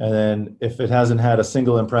 And then if it hasn't had a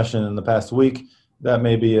single impression in the past week, that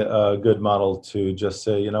may be a good model to just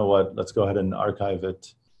say, you know what, let's go ahead and archive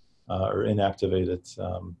it or inactivate it.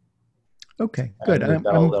 Okay, good.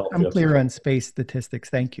 I'm clear on space statistics.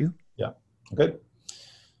 Thank you. Yeah, okay.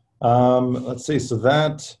 Let's see, so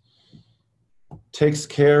that takes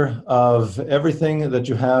care of everything that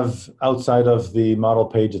you have outside of the model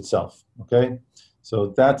page itself, okay?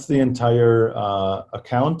 So that's the entire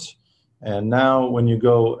account. And now when you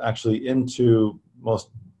go actually into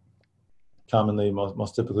most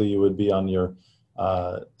typically you would be on your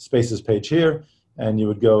spaces page here, and you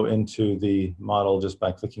would go into the model just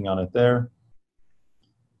by clicking on it there.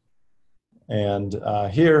 And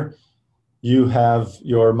here you have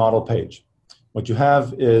your model page. What you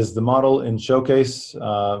have is the model in Showcase,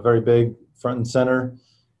 very big, front and center.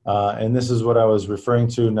 And this is what I was referring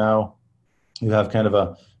to now. You have kind of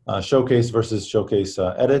a Showcase versus Showcase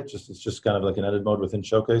edit. It's just kind of like an edit mode within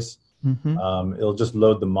Showcase. Mm-hmm. It'll just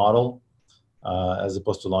load the model. as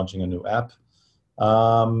opposed to launching a new app.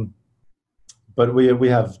 But we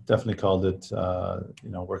have definitely called it,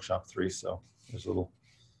 Workshop 3. So there's a little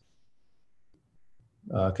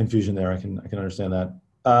confusion there. I can understand that.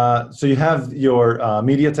 So you have your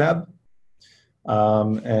media tab,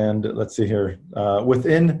 and let's see here.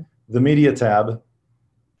 Within the media tab,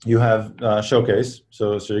 you have Showcase.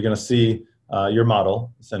 So you're going to see your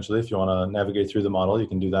model essentially. If you want to navigate through the model, you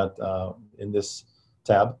can do that in this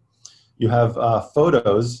tab. You have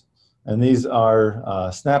photos, and these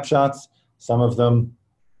are snapshots. Some of them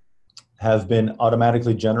have been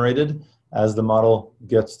automatically generated as the model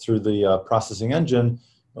gets through the processing engine.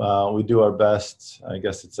 We do our best. I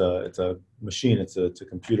guess it's a machine. It's a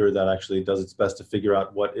computer that actually does its best to figure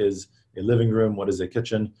out what is a living room, what is a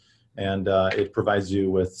kitchen, and it provides you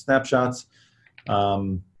with snapshots.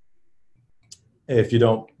 If you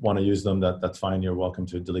don't want to use them, that's fine. You're welcome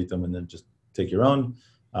to delete them and then just take your own.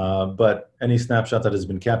 But any snapshot that has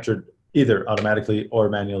been captured either automatically or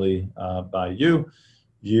manually by you,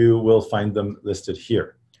 you will find them listed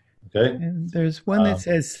here. Okay. And there's one that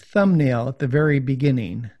says thumbnail at the very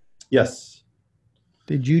beginning. Yes.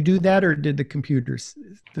 Did you do that, or did the computer?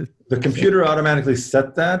 The computer automatically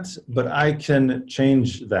set that, but I can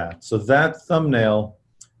change that. So that thumbnail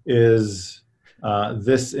is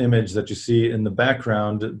this image that you see in the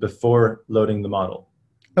background before loading the model.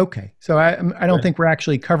 Okay, so I don't think we're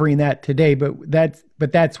actually covering that today, but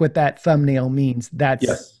that's what that thumbnail means.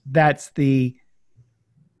 That's the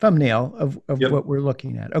thumbnail of what we're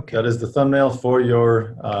looking at. Okay, that is the thumbnail for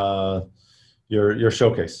your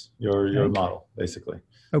showcase, your model, basically.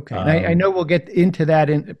 Okay, and I know we'll get into that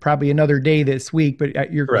in probably another day this week, but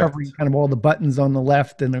you're correct. Covering kind of all the buttons on the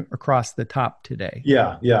left and across the top today.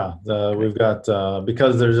 Yeah. We've got,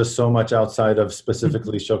 because there's just so much outside of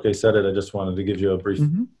specifically Showcase Edit, I just wanted to give you a brief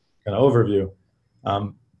kind of overview.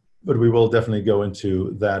 But we will definitely go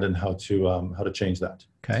into that and how to change that.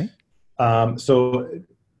 Okay.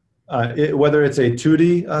 Whether it's a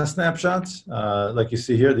 2D snapshot, like you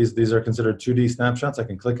see here, these are considered 2D snapshots. I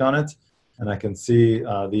can click on it and I can see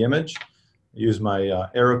the image. Use my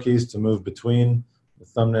arrow keys to move between the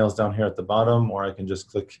thumbnails down here at the bottom, or I can just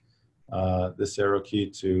click this arrow key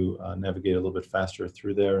to navigate a little bit faster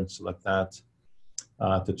through there and select that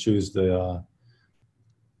to choose the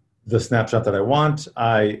snapshot that I want.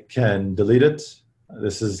 I can delete it.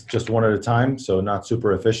 This is just one at a time, so not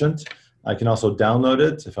super efficient. I can also download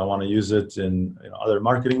it if I want to use it in other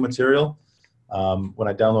marketing material. When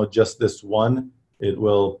I download just this one, it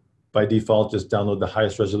will by default just download the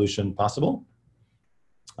highest resolution possible.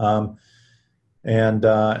 So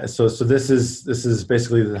this is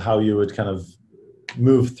basically how you would kind of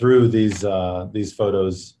move through these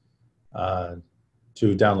photos to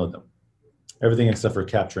download them. Everything except for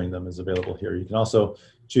capturing them is available here. You can also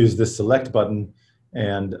choose this select button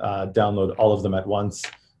and download all of them at once.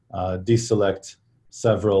 Deselect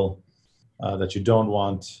several that you don't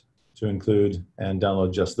want to include and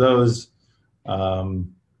download just those.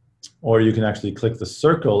 Or you can actually click the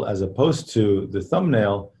circle as opposed to the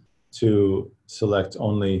thumbnail to select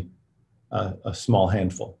only a small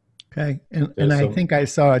handful. Okay, and I think I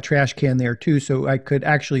saw a trash can there too, so I could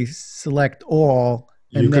actually select all.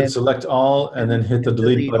 You could select all and then hit the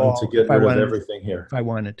delete button to get rid of everything here. If I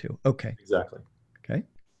wanted to. Okay. Exactly. Okay.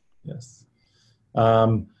 Yes.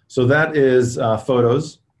 So that is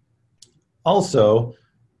photos. Also,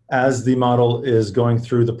 as the model is going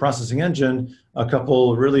through the processing engine, a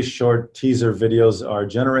couple really short teaser videos are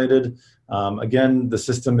generated. Again, the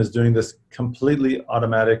system is doing this completely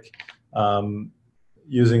automatic,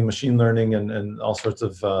 using machine learning and all sorts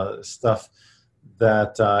of stuff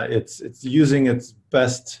that it's using its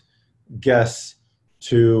best guess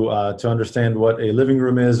to understand what a living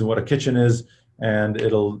room is and what a kitchen is, and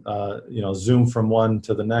it'll zoom from one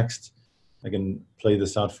to the next. I can play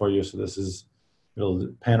this out for you. So it'll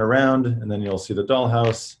pan around, and then you'll see the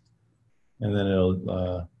dollhouse, and then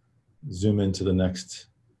it'll zoom into the next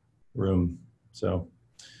room. So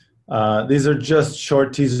these are just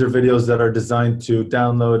short teaser videos that are designed to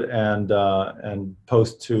download and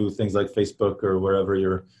post to things like Facebook or wherever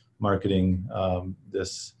you're marketing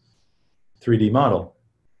this 3D model.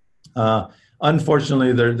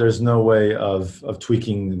 Unfortunately, there's no way of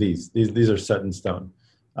tweaking these. These are set in stone.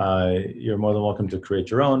 You're more than welcome to create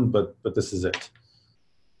your own, but this is it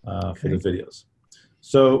for the videos.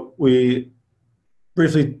 So we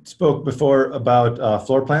briefly spoke before about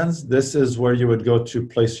floor plans. This is where you would go to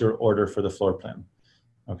place your order for the floor plan.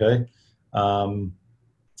 Okay. Can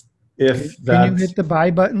you hit the buy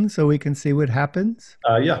button so we can see what happens?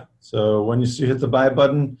 Yeah. So when you hit the buy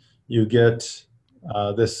button, you get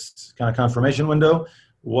this kind of confirmation window.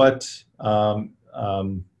 What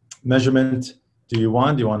measurement do you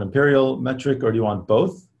want? Do you want imperial, metric, or do you want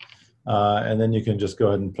both? And then you can just go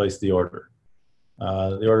ahead and place the order.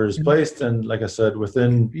 The order is placed, and like I said,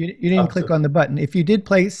 within you didn't click on the button. If you did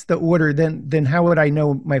place the order, then how would I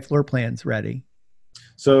know my floor plan's ready?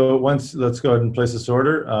 So let's go ahead and place this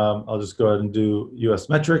order. I'll just go ahead and do US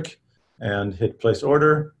metric and hit place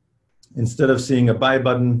order. Instead of seeing a buy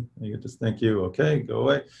button, you just thank you, okay, go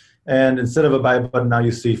away. And instead of a buy button, now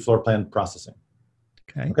you see floor plan processing.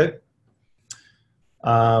 Okay.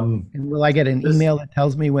 And will I get an email that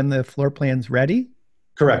tells me when the floor plan's ready?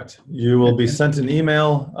 Correct. You will be sent an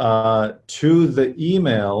email to the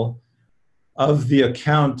email of the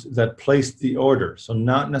account that placed the order. So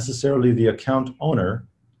not necessarily the account owner,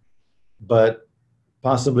 but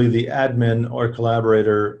possibly the admin or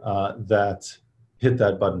collaborator that hit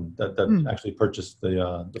that button, that actually purchased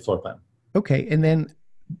the floor plan. Okay, and then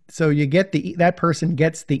so you get that person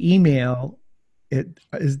gets the email.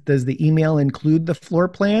 Does the email include the floor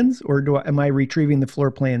plans, or am I retrieving the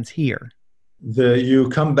floor plans here? You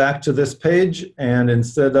come back to this page, and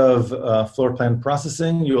instead of floor plan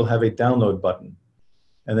processing, you will have a download button.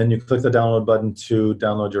 And then you click the download button to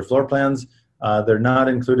download your floor plans. They're not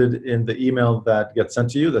included in the email that gets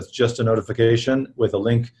sent to you. That's just a notification with a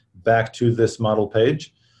link back to this model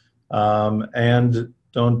page. And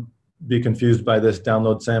don't be confused by this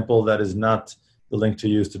download sample. That is not the link to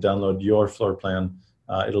use to download your floor plan.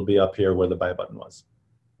 It'll be up here where the buy button was.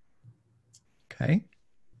 Okay.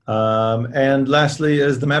 And lastly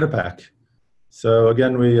is the matter pack. So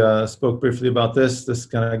again, we spoke briefly about this. This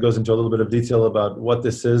kind of goes into a little bit of detail about what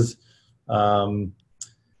this is. And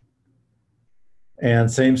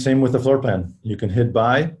same with the floor plan. You can hit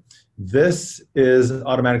buy. This is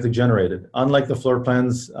automatically generated. Unlike the floor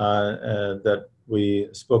plans that we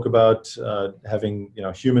spoke about, having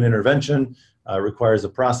human intervention requires a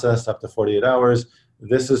process up to 48 hours.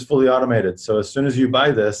 This is fully automated. So as soon as you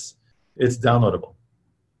buy this, it's downloadable.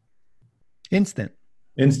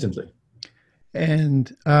 Instantly.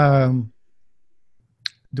 And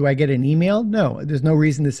do I get an email? No, there's no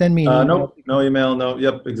reason to send me an email. Nope, no email, no,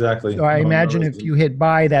 yep, exactly. So I imagine if you hit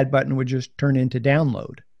buy, that button would just turn into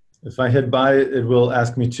download. If I hit buy, it will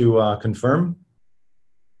ask me to confirm.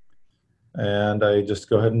 And I just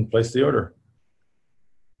go ahead and place the order.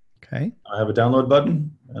 Okay. I have a download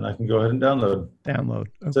button, and I can go ahead and download. Download,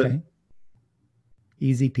 okay.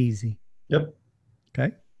 Easy peasy. Yep.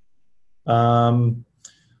 Okay.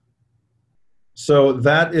 So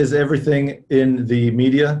that is everything in the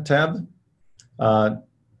media tab.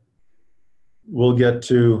 We'll get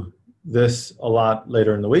to this a lot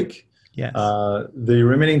later in the week. Yes. The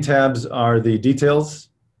remaining tabs are the details.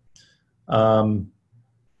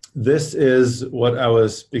 This is what I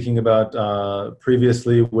was speaking about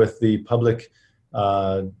previously with the public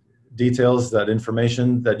details, that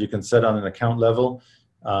information that you can set on an account level.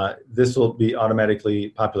 This will be automatically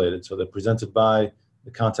populated. So they're presented by the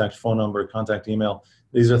contact phone number, contact email.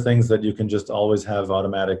 These are things that you can just always have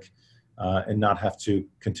automatic and not have to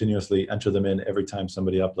continuously enter them in every time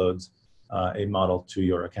somebody uploads a model to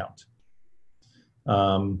your account.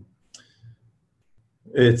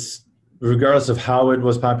 It's regardless of how it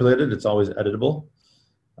was populated, it's always editable.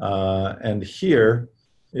 And here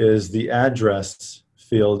is the address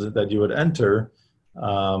field that you would enter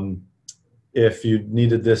if you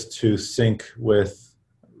needed this to sync with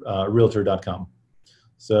Realtor.com.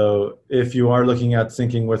 So if you are looking at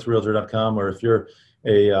syncing with Realtor.com, or if you're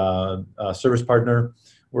a service partner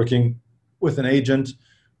working with an agent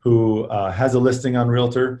who has a listing on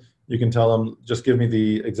Realtor, you can tell them, just give me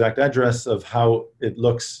the exact address of how it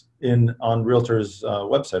looks on Realtor's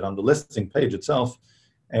website, on the listing page itself,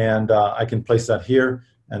 and I can place that here,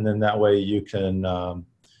 and then that way you can,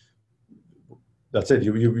 that's it.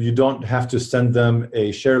 You don't have to send them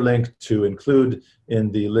a share link to include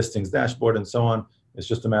in the listings dashboard and so on. It's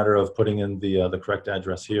just a matter of putting in the correct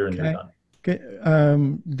address here, and you're done. Okay.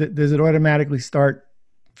 Does it automatically start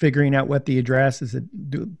figuring out what the address is? It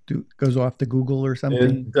goes off to Google or something?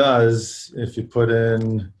 It does if you put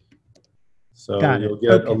in. So you'll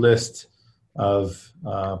get a list of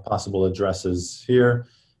possible addresses here,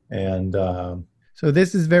 and so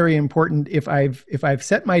this is very important. If I've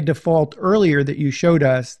set my default earlier that you showed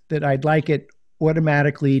us that I'd like it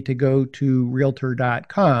automatically to go to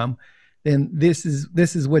Realtor.com, then this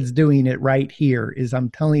is what's doing it right here. Is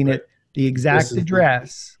I'm telling it the exact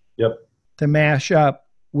address to mash up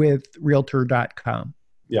with Realtor.com.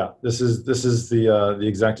 Yeah, this is the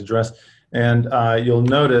exact address, and you'll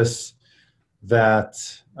notice that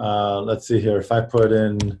let's see here. If I put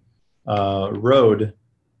in road,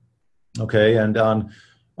 okay, and on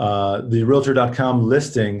The Realtor.com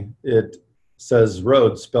listing, it says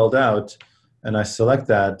road spelled out, and I select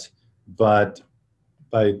that, but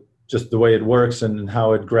by just the way it works and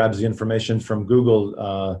how it grabs the information from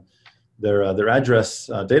Google, their address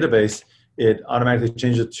database, it automatically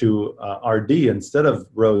changes it to RD instead of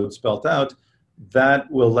road spelled out. That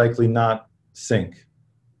will likely not sync.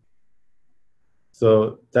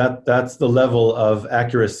 So that's the level of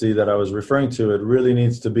accuracy that I was referring to. It really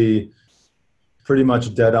needs to be pretty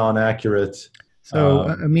much dead on accurate. So,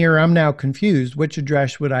 Amir, I'm now confused. Which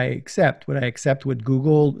address would I accept? Would I accept what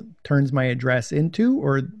Google turns my address into,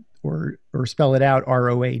 or spell it out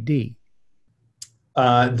ROAD?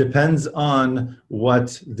 Depends on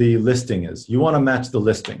what the listing is. You want to match the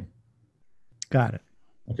listing. Got it.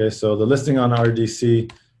 Okay, so the listing on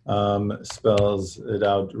RDC spells it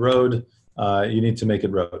out road. You need to make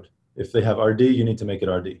it road. If they have RD, you need to make it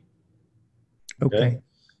RD. Okay.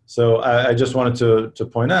 So I just wanted to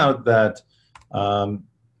point out that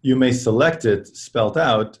you may select it spelled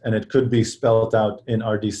out, and it could be spelled out in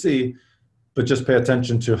RDC, but just pay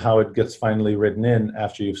attention to how it gets finally written in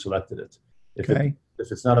after you've selected it.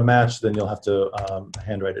 If it's not a match, then you'll have to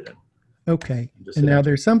handwrite it in. Okay. And now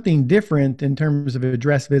there's something different in terms of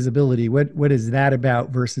address visibility. What is that about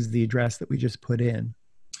versus the address that we just put in?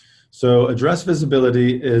 So address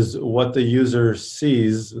visibility is what the user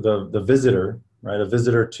sees, the visitor, right? A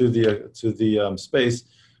visitor to the space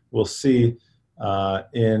will see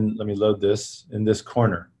let me load this, in this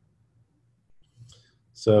corner.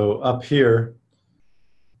 So up here,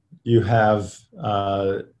 you have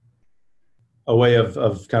a way of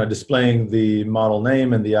kind of displaying the model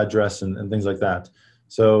name and the address and things like that.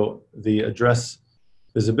 So the address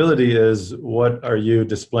visibility is what are you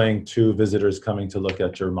displaying to visitors coming to look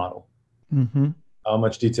at your model? Mm-hmm. How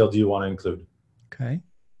much detail do you want to include? Okay.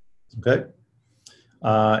 Okay.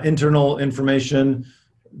 Internal information.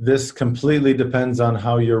 This completely depends on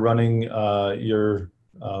how you're running your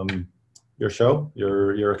show,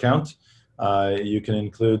 your account. You can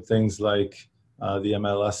include things like the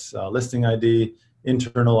MLS listing ID,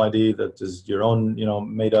 internal ID that is your own,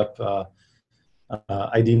 made up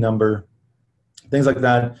ID number, things like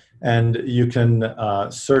that. And you can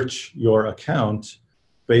search your account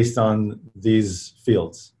based on these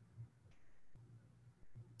fields.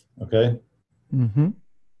 Okay. Mm-hmm.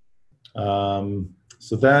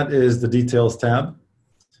 So that is the details tab.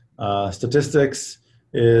 Statistics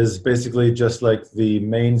is basically just like the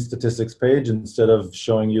main statistics page. Instead of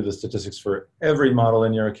showing you the statistics for every model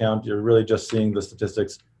in your account, you're really just seeing the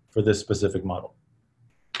statistics for this specific model.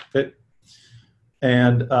 Okay.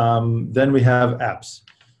 And then we have apps.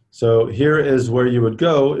 So here is where you would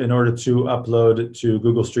go in order to upload to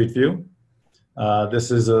Google Street View. This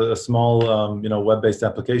is a small, web-based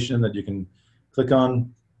application that you can click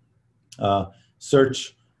on,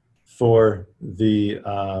 search for the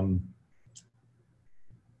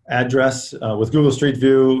address. With Google Street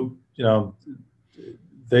View,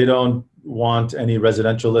 they don't want any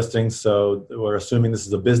residential listings, so we're assuming this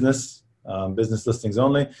is a business listings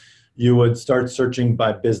only. You would start searching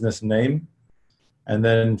by business name and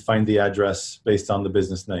then find the address based on the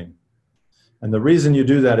business name. And the reason you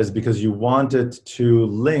do that is because you want it to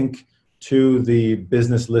link to the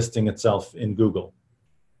business listing itself in Google.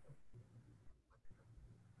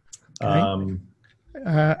 Okay.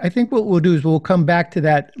 I think what we'll do is we'll come back to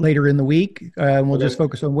that later in the week, and we'll just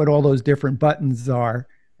focus on what all those different buttons are.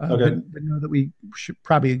 But know that we should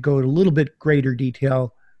probably go into a little bit greater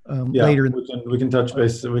detail later. We can touch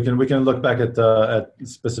base. We can look back at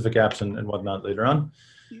specific apps and whatnot later on.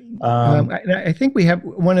 I think we have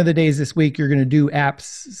one of the days this week you're going to do apps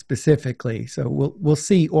specifically, so we'll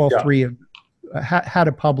see all three of how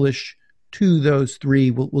to publish to those three.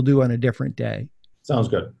 We'll do on a different day. Sounds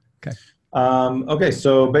good. Okay. Okay,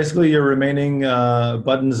 so basically your remaining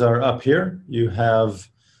buttons are up here. You have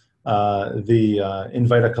the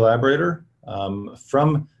invite a collaborator.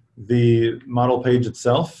 From the model page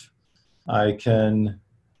itself, I can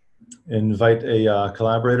invite a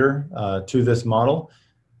collaborator to this model,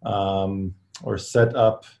 or set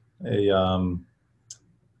up a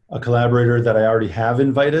collaborator that I already have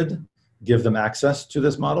invited, give them access to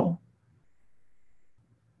this model.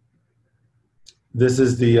 This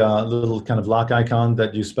is the little kind of lock icon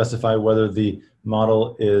that you specify whether the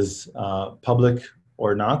model is public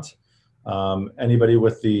or not. Anybody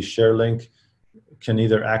with the share link can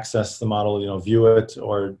either access the model, view it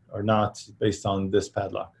or not based on this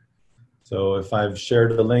padlock. So if I've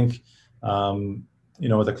shared the link,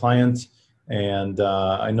 with a client and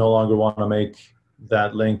I no longer want to make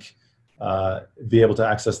that link be able to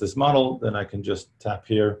access this model, then I can just tap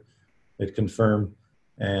here, hit confirm,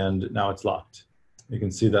 and now it's locked. You can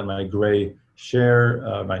see that my gray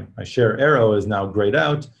share, my share arrow is now grayed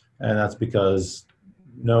out, and that's because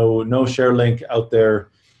no share link out there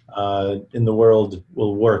in the world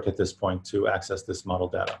will work at this point to access this model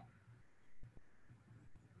data.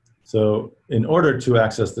 So in order to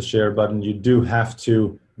access the share button, you do have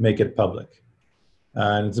to make it public.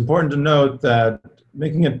 And it's important to note that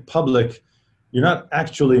making it public, you're not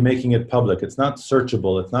actually making it public. It's not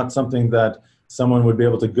searchable. It's not something that someone would be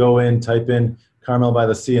able to go in, type in Carmel by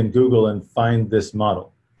the Sea in Google and find this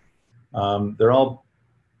model. They're all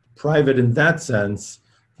private in that sense,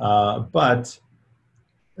 but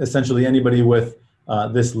essentially anybody with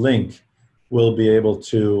this link will be able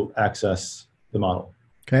to access the model.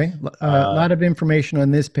 Okay, a lot of information on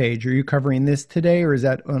this page. Are you covering this today, or is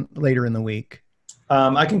that later in the week?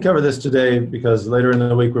 I can cover this today because later in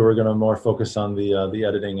the week we were going to more focus on the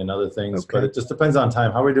editing and other things, but it just depends on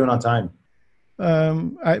time. How are we doing on time?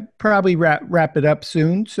 I probably wrap it up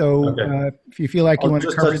soon. So if you feel like you want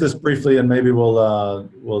to cover touch this briefly, and maybe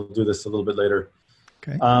we'll do this a little bit later.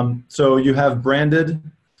 Okay. So you have branded,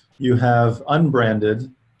 you have unbranded,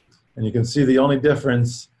 and you can see the only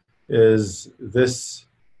difference is this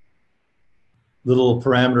little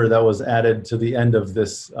parameter that was added to the end of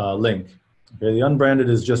this link. Okay, the unbranded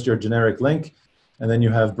is just your generic link, and then you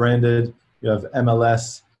have branded, you have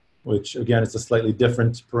MLS, which again is a slightly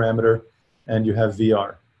different parameter, and you have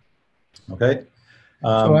VR. Okay.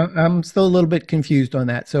 So I'm still a little bit confused on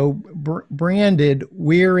that. So branded,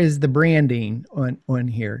 where is the branding on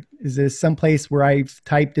here? Is this someplace where I've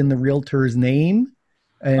typed in the realtor's name?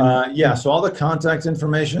 And yeah, so all the contact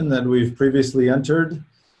information that we've previously entered,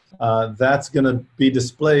 that's going to be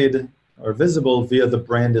displayed or visible via the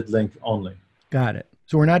branded link only. Got it.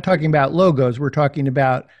 So we're not talking about logos. We're talking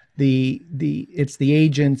about it's the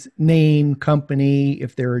agent's name, company,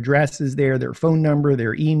 if their address is there, their phone number,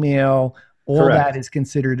 their email, all Correct. that is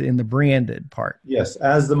considered in the branded part. Yes,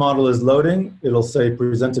 as the model is loading, it'll say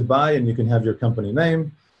presented by, and you can have your company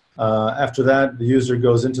name. After that, the user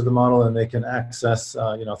goes into the model and they can access,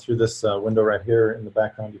 through this window right here in the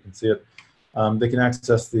background, you can see it. They can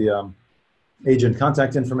access the agent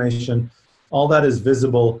contact information. All that is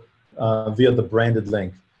visible via the branded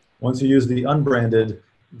link. Once you use the unbranded,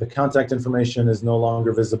 the contact information is no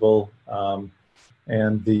longer visible,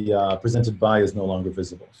 and the presented by is no longer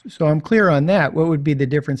visible. So I'm clear on that. What would be the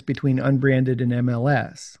difference between unbranded and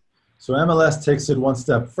MLS? So MLS takes it one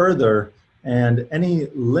step further, and any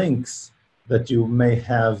links that you may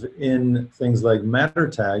have in things like matter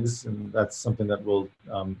tags, and that's something that we'll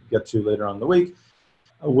get to later on in the week,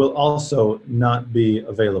 will also not be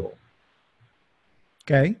available.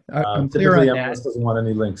 Okay, I'm clear on that. MLS doesn't want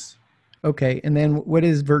any links. Okay, and then what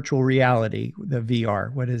is virtual reality, the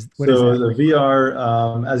VR? What is that? The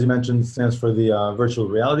VR, as you mentioned, stands for the Virtual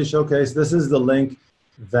Reality Showcase. This is the link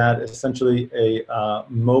that essentially a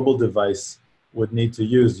mobile device would need to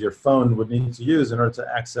use, your phone would need to use in order to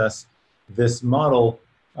access this model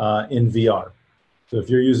in VR. So if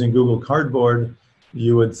you're using Google Cardboard,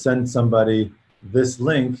 you would send somebody this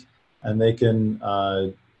link, and they can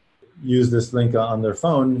use this link on their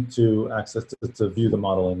phone to access to view the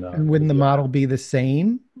model. And wouldn't the model be the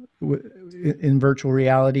same in virtual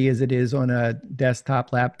reality as it is on a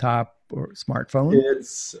desktop, laptop, or smartphone?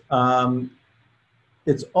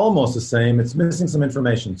 It's almost the same. It's missing some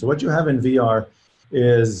information. So what you have in VR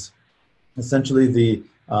is essentially the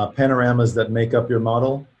panoramas that make up your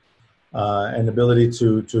model, and ability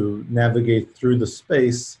to navigate through the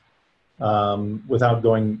space without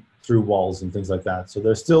going through walls and things like that. So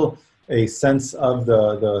there's still a sense of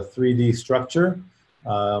the 3D structure.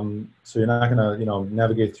 So you're not going to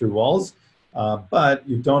navigate through walls, but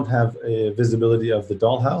you don't have a visibility of the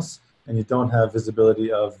dollhouse, and you don't have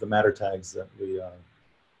visibility of the matter tags that we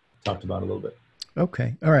talked about a little bit.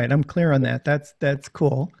 Okay, all right, I'm clear on that. That's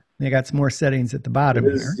cool. They got some more settings at the bottom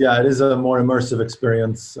here. Yeah, it is a more immersive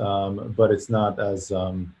experience, but it's not as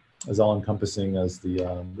all-encompassing as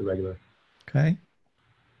the regular. Okay.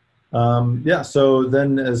 Yeah, so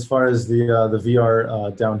then as far as the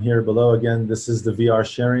VR down here below, again, this is the VR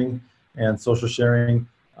sharing and social sharing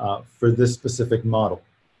for this specific model.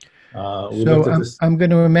 So I'm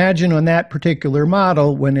going to imagine on that particular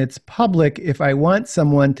model, when it's public, if I want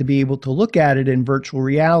someone to be able to look at it in virtual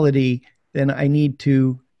reality, then I need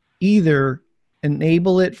to either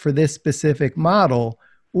enable it for this specific model,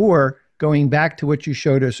 or going back to what you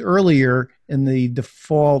showed us earlier in the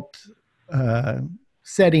default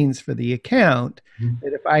settings for the account,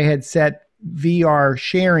 that if I had set VR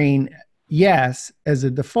sharing yes as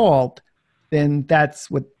a default, then that's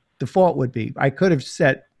what default would be. I could have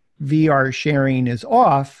set VR sharing is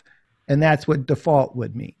off, and that's what default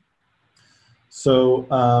would mean.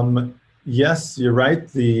 So yes, you're right.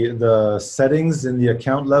 The settings in the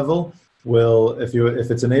account level will, if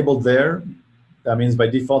it's enabled there, that means by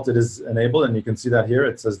default it is enabled, and you can see that here.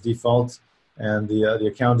 It says default, and the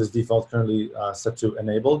account is default currently set to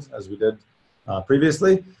enabled, as we did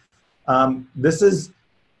previously. This is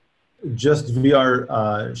just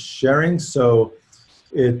VR sharing, so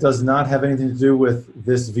it does not have anything to do with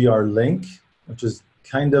this VR link, which is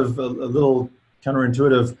kind of a little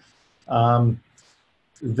counterintuitive.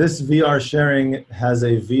 This VR sharing has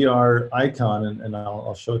a VR icon, and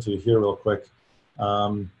I'll show it to you here real quick.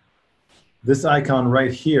 This icon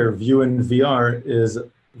right here, View in VR, is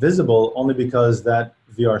visible only because that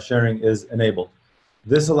VR sharing is enabled.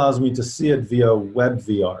 This allows me to see it via web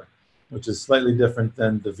VR, which is slightly different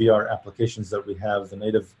than the VR applications that we have, the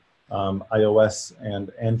native iOS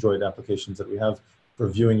and Android applications that we have for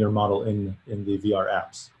viewing your model in the VR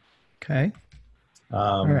apps. Okay.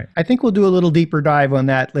 All right. I think we'll do a little deeper dive on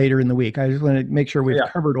that later in the week. I just want to make sure we've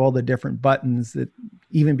covered all the different buttons that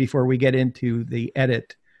even before we get into the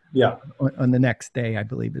edit. Yeah. On the next day, I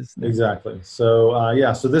believe is next. Exactly. So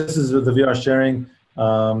so this is the VR sharing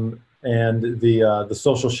and the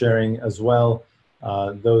social sharing as well.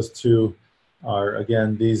 Those two are,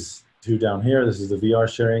 again, these two down here. This is the VR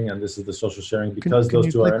sharing and this is the social sharing. Because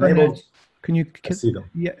those two are enabled, can you see them.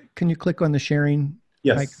 Yeah. Can you click on the sharing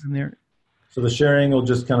icon there? So the sharing will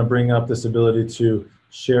just kind of bring up this ability to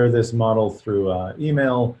share this model through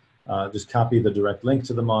email, just copy the direct link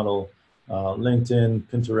to the model, LinkedIn,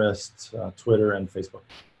 Pinterest, Twitter, and Facebook.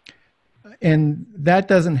 And that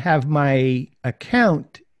doesn't have my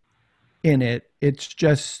account in it. It's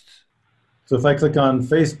just... So if I click on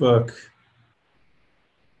Facebook,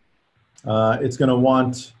 it's going to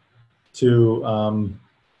want to...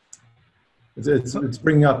 It's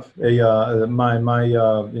bringing up my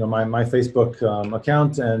Facebook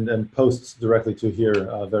account and posts directly to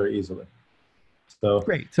here very easily. So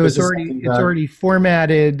great. So it's already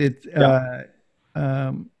formatted. It's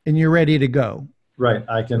and you're ready to go. Right.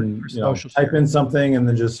 I can type in something and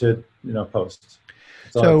then just hit post.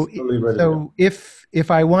 So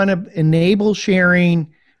if I want to enable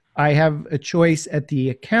sharing, I have a choice at the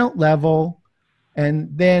account level, and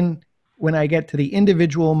then when I get to the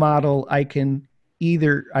individual model, I can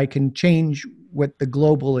change what the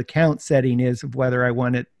global account setting is of whether I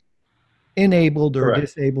want it enabled or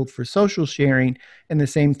disabled for social sharing, and the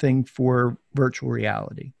same thing for virtual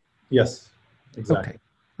reality. Yes, exactly. Okay.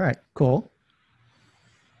 All right, cool.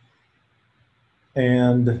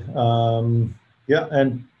 And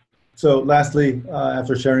and so lastly,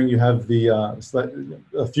 after sharing, you have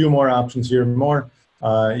a few more options here.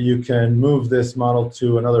 You can move this model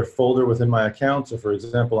to another folder within my account. So for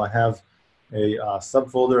example, I have a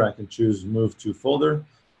subfolder. I can choose Move to Folder.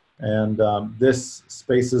 And this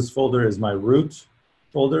Spaces folder is my root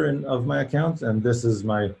folder of my account. And this is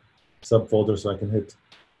my subfolder, so I can hit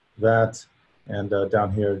that. And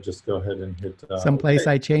down here, just go ahead and hit... someplace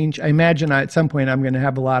I change. I imagine at some point I'm going to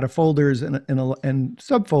have a lot of folders and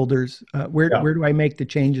subfolders. Where do I make the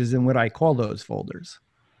changes and what I call those folders?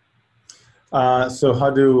 So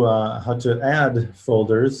how to add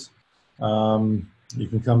folders, you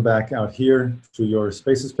can come back out here to your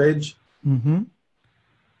Spaces page,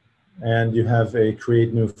 and you have a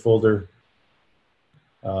Create New Folder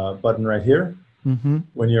button right here.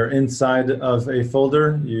 When you're inside of a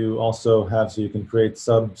folder, you also have, so you can create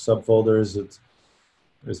subfolders.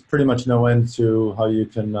 There's pretty much no end to how you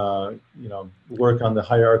can work on the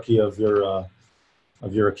hierarchy of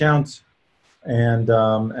your account, and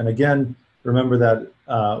again, remember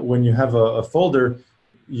that when you have a folder,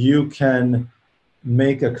 you can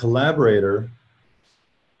make a collaborator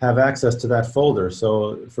have access to that folder.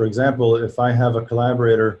 So for example, if I have a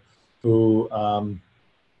collaborator who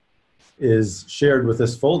is shared with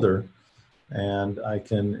this folder, and I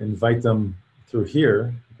can invite them through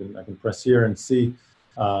here, I can press here and see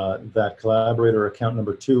that collaborator account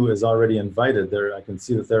number 2 is already invited there. I can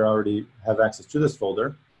see that they already have access to this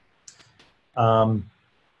folder.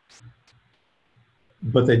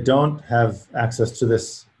 But they don't have access to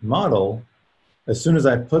this model. As soon as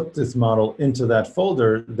I put this model into that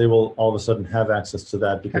folder, they will all of a sudden have access to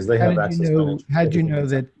that because they have access. How did you know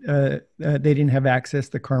that they didn't have access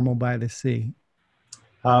to Carmel by the Sea?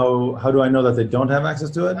 How do I know that they don't have access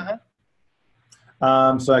to it?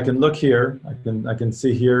 So I can look here. I can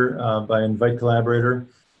see here by invite collaborator.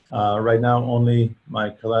 Right now, only my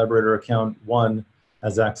collaborator account 1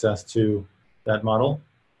 has access to that model.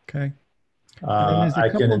 Okay. I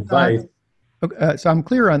can invite. So I'm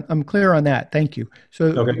clear on that. Thank you.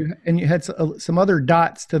 So you had some other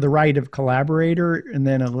dots to the right of collaborator, and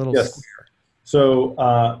then a little square.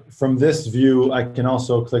 So from this view, I can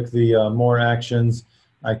also click the more actions.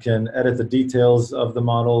 I can edit the details of the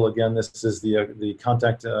model. Again, this is the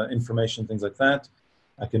contact information, things like that.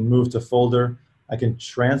 I can move to folder. I can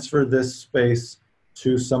transfer this space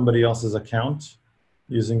to somebody else's account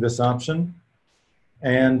using this option.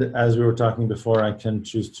 And as we were talking before, I can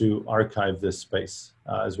choose to archive this space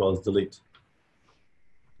as well as delete.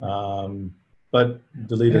 But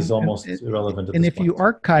delete is almost irrelevant at this point. And if you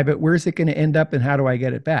archive it, where's it going to end up and how do I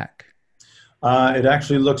get it back? It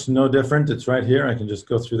actually looks no different. It's right here. I can just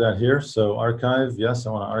go through that here. So archive, yes,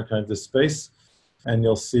 I want to archive this space. And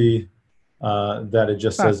you'll see that it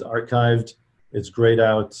just says archived. It's grayed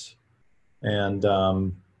out. And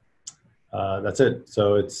that's it.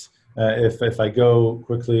 So it's if I go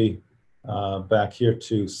quickly back here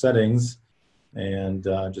to settings and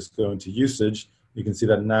just go into usage, you can see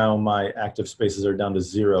that now my active spaces are down to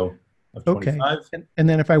 0 of 25. Okay. And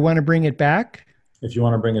then if I want to bring it back? If you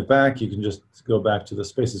want to bring it back, you can just go back to the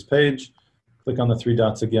spaces page, click on the 3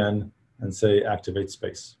 dots again, and say activate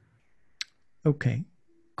space. Okay,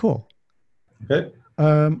 cool. Okay.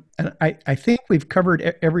 And I think we've covered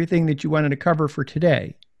everything that you wanted to cover for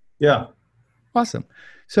today. Yeah. Awesome.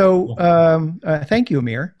 So thank you,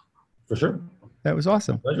 Amir. For sure. That was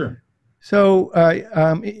awesome. Pleasure. So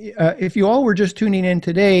if you all were just tuning in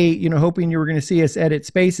today, hoping you were going to see us edit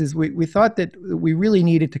spaces, we thought that we really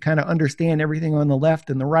needed to kind of understand everything on the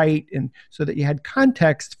left and the right, and so that you had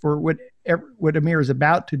context for what Amir is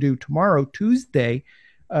about to do tomorrow, Tuesday,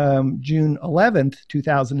 June 11th,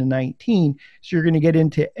 2019. So you're going to get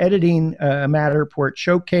into editing a Matterport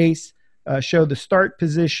showcase, show the start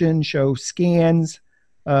position, show scans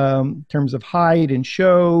in terms of hide and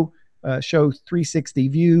show 360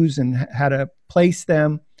 views and how to place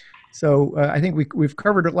them. So I think we've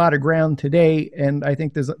covered a lot of ground today, and I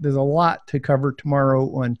think there's a lot to cover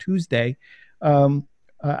tomorrow on Tuesday.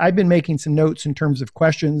 I've been making some notes in terms of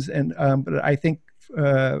questions, and but I think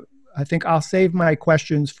I'll save my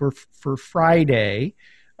questions for Friday,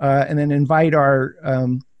 and then invite our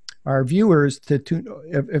viewers to tune.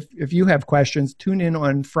 If you have questions, tune in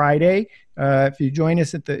on Friday. If you join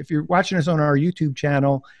us if you're watching us on our YouTube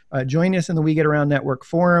channel, join us in the We Get Around Network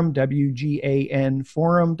forum,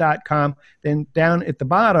 WGANforum.com. Then down at the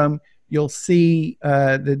bottom, you'll see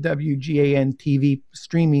the WGAN TV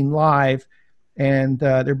streaming live, and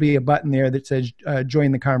there'll be a button there that says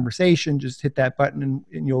join the conversation. Just hit that button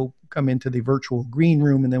and you'll come into the virtual green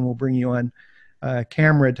room, and then we'll bring you on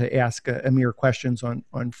camera to ask Amir questions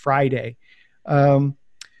on Friday.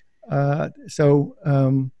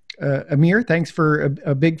 Amir, thanks for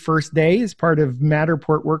a big first day as part of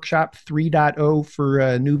Matterport Workshop 3.0 for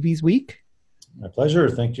Newbies Week. My pleasure.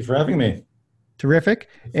 Thank you for having me. Terrific.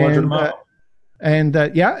 And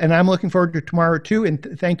I'm looking forward to tomorrow too.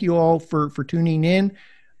 And thank you all for tuning in.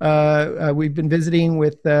 We've been visiting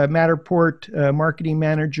with Matterport Marketing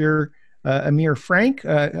Manager Amir Frank.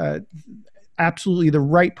 Absolutely the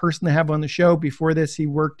right person to have on the show. Before this, he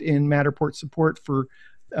worked in Matterport support for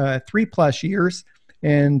 3+ years,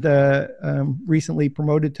 and recently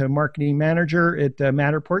promoted to marketing manager at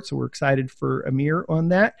Matterport. So we're excited for Amir on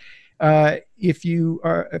that. If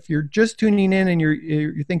you're just tuning in and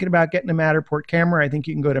you're thinking about getting a Matterport camera, I think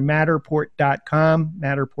you can go to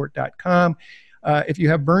matterport.com. If you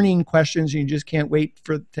have burning questions and you just can't wait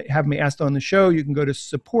to have me asked on the show, you can go to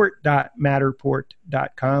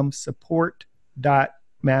support.matterport.com,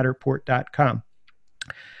 support.matterport.com.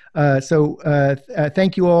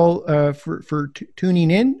 Thank you all for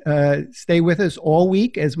tuning in. Stay with us all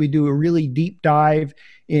week as we do a really deep dive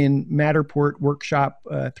in Matterport Workshop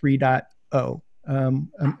 3.0.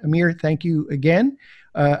 Amir, thank you again.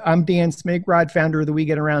 I'm Dan Smigrod, founder of the We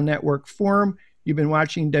Get Around Network Forum. You've been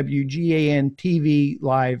watching WGAN TV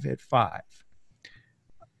live at 5.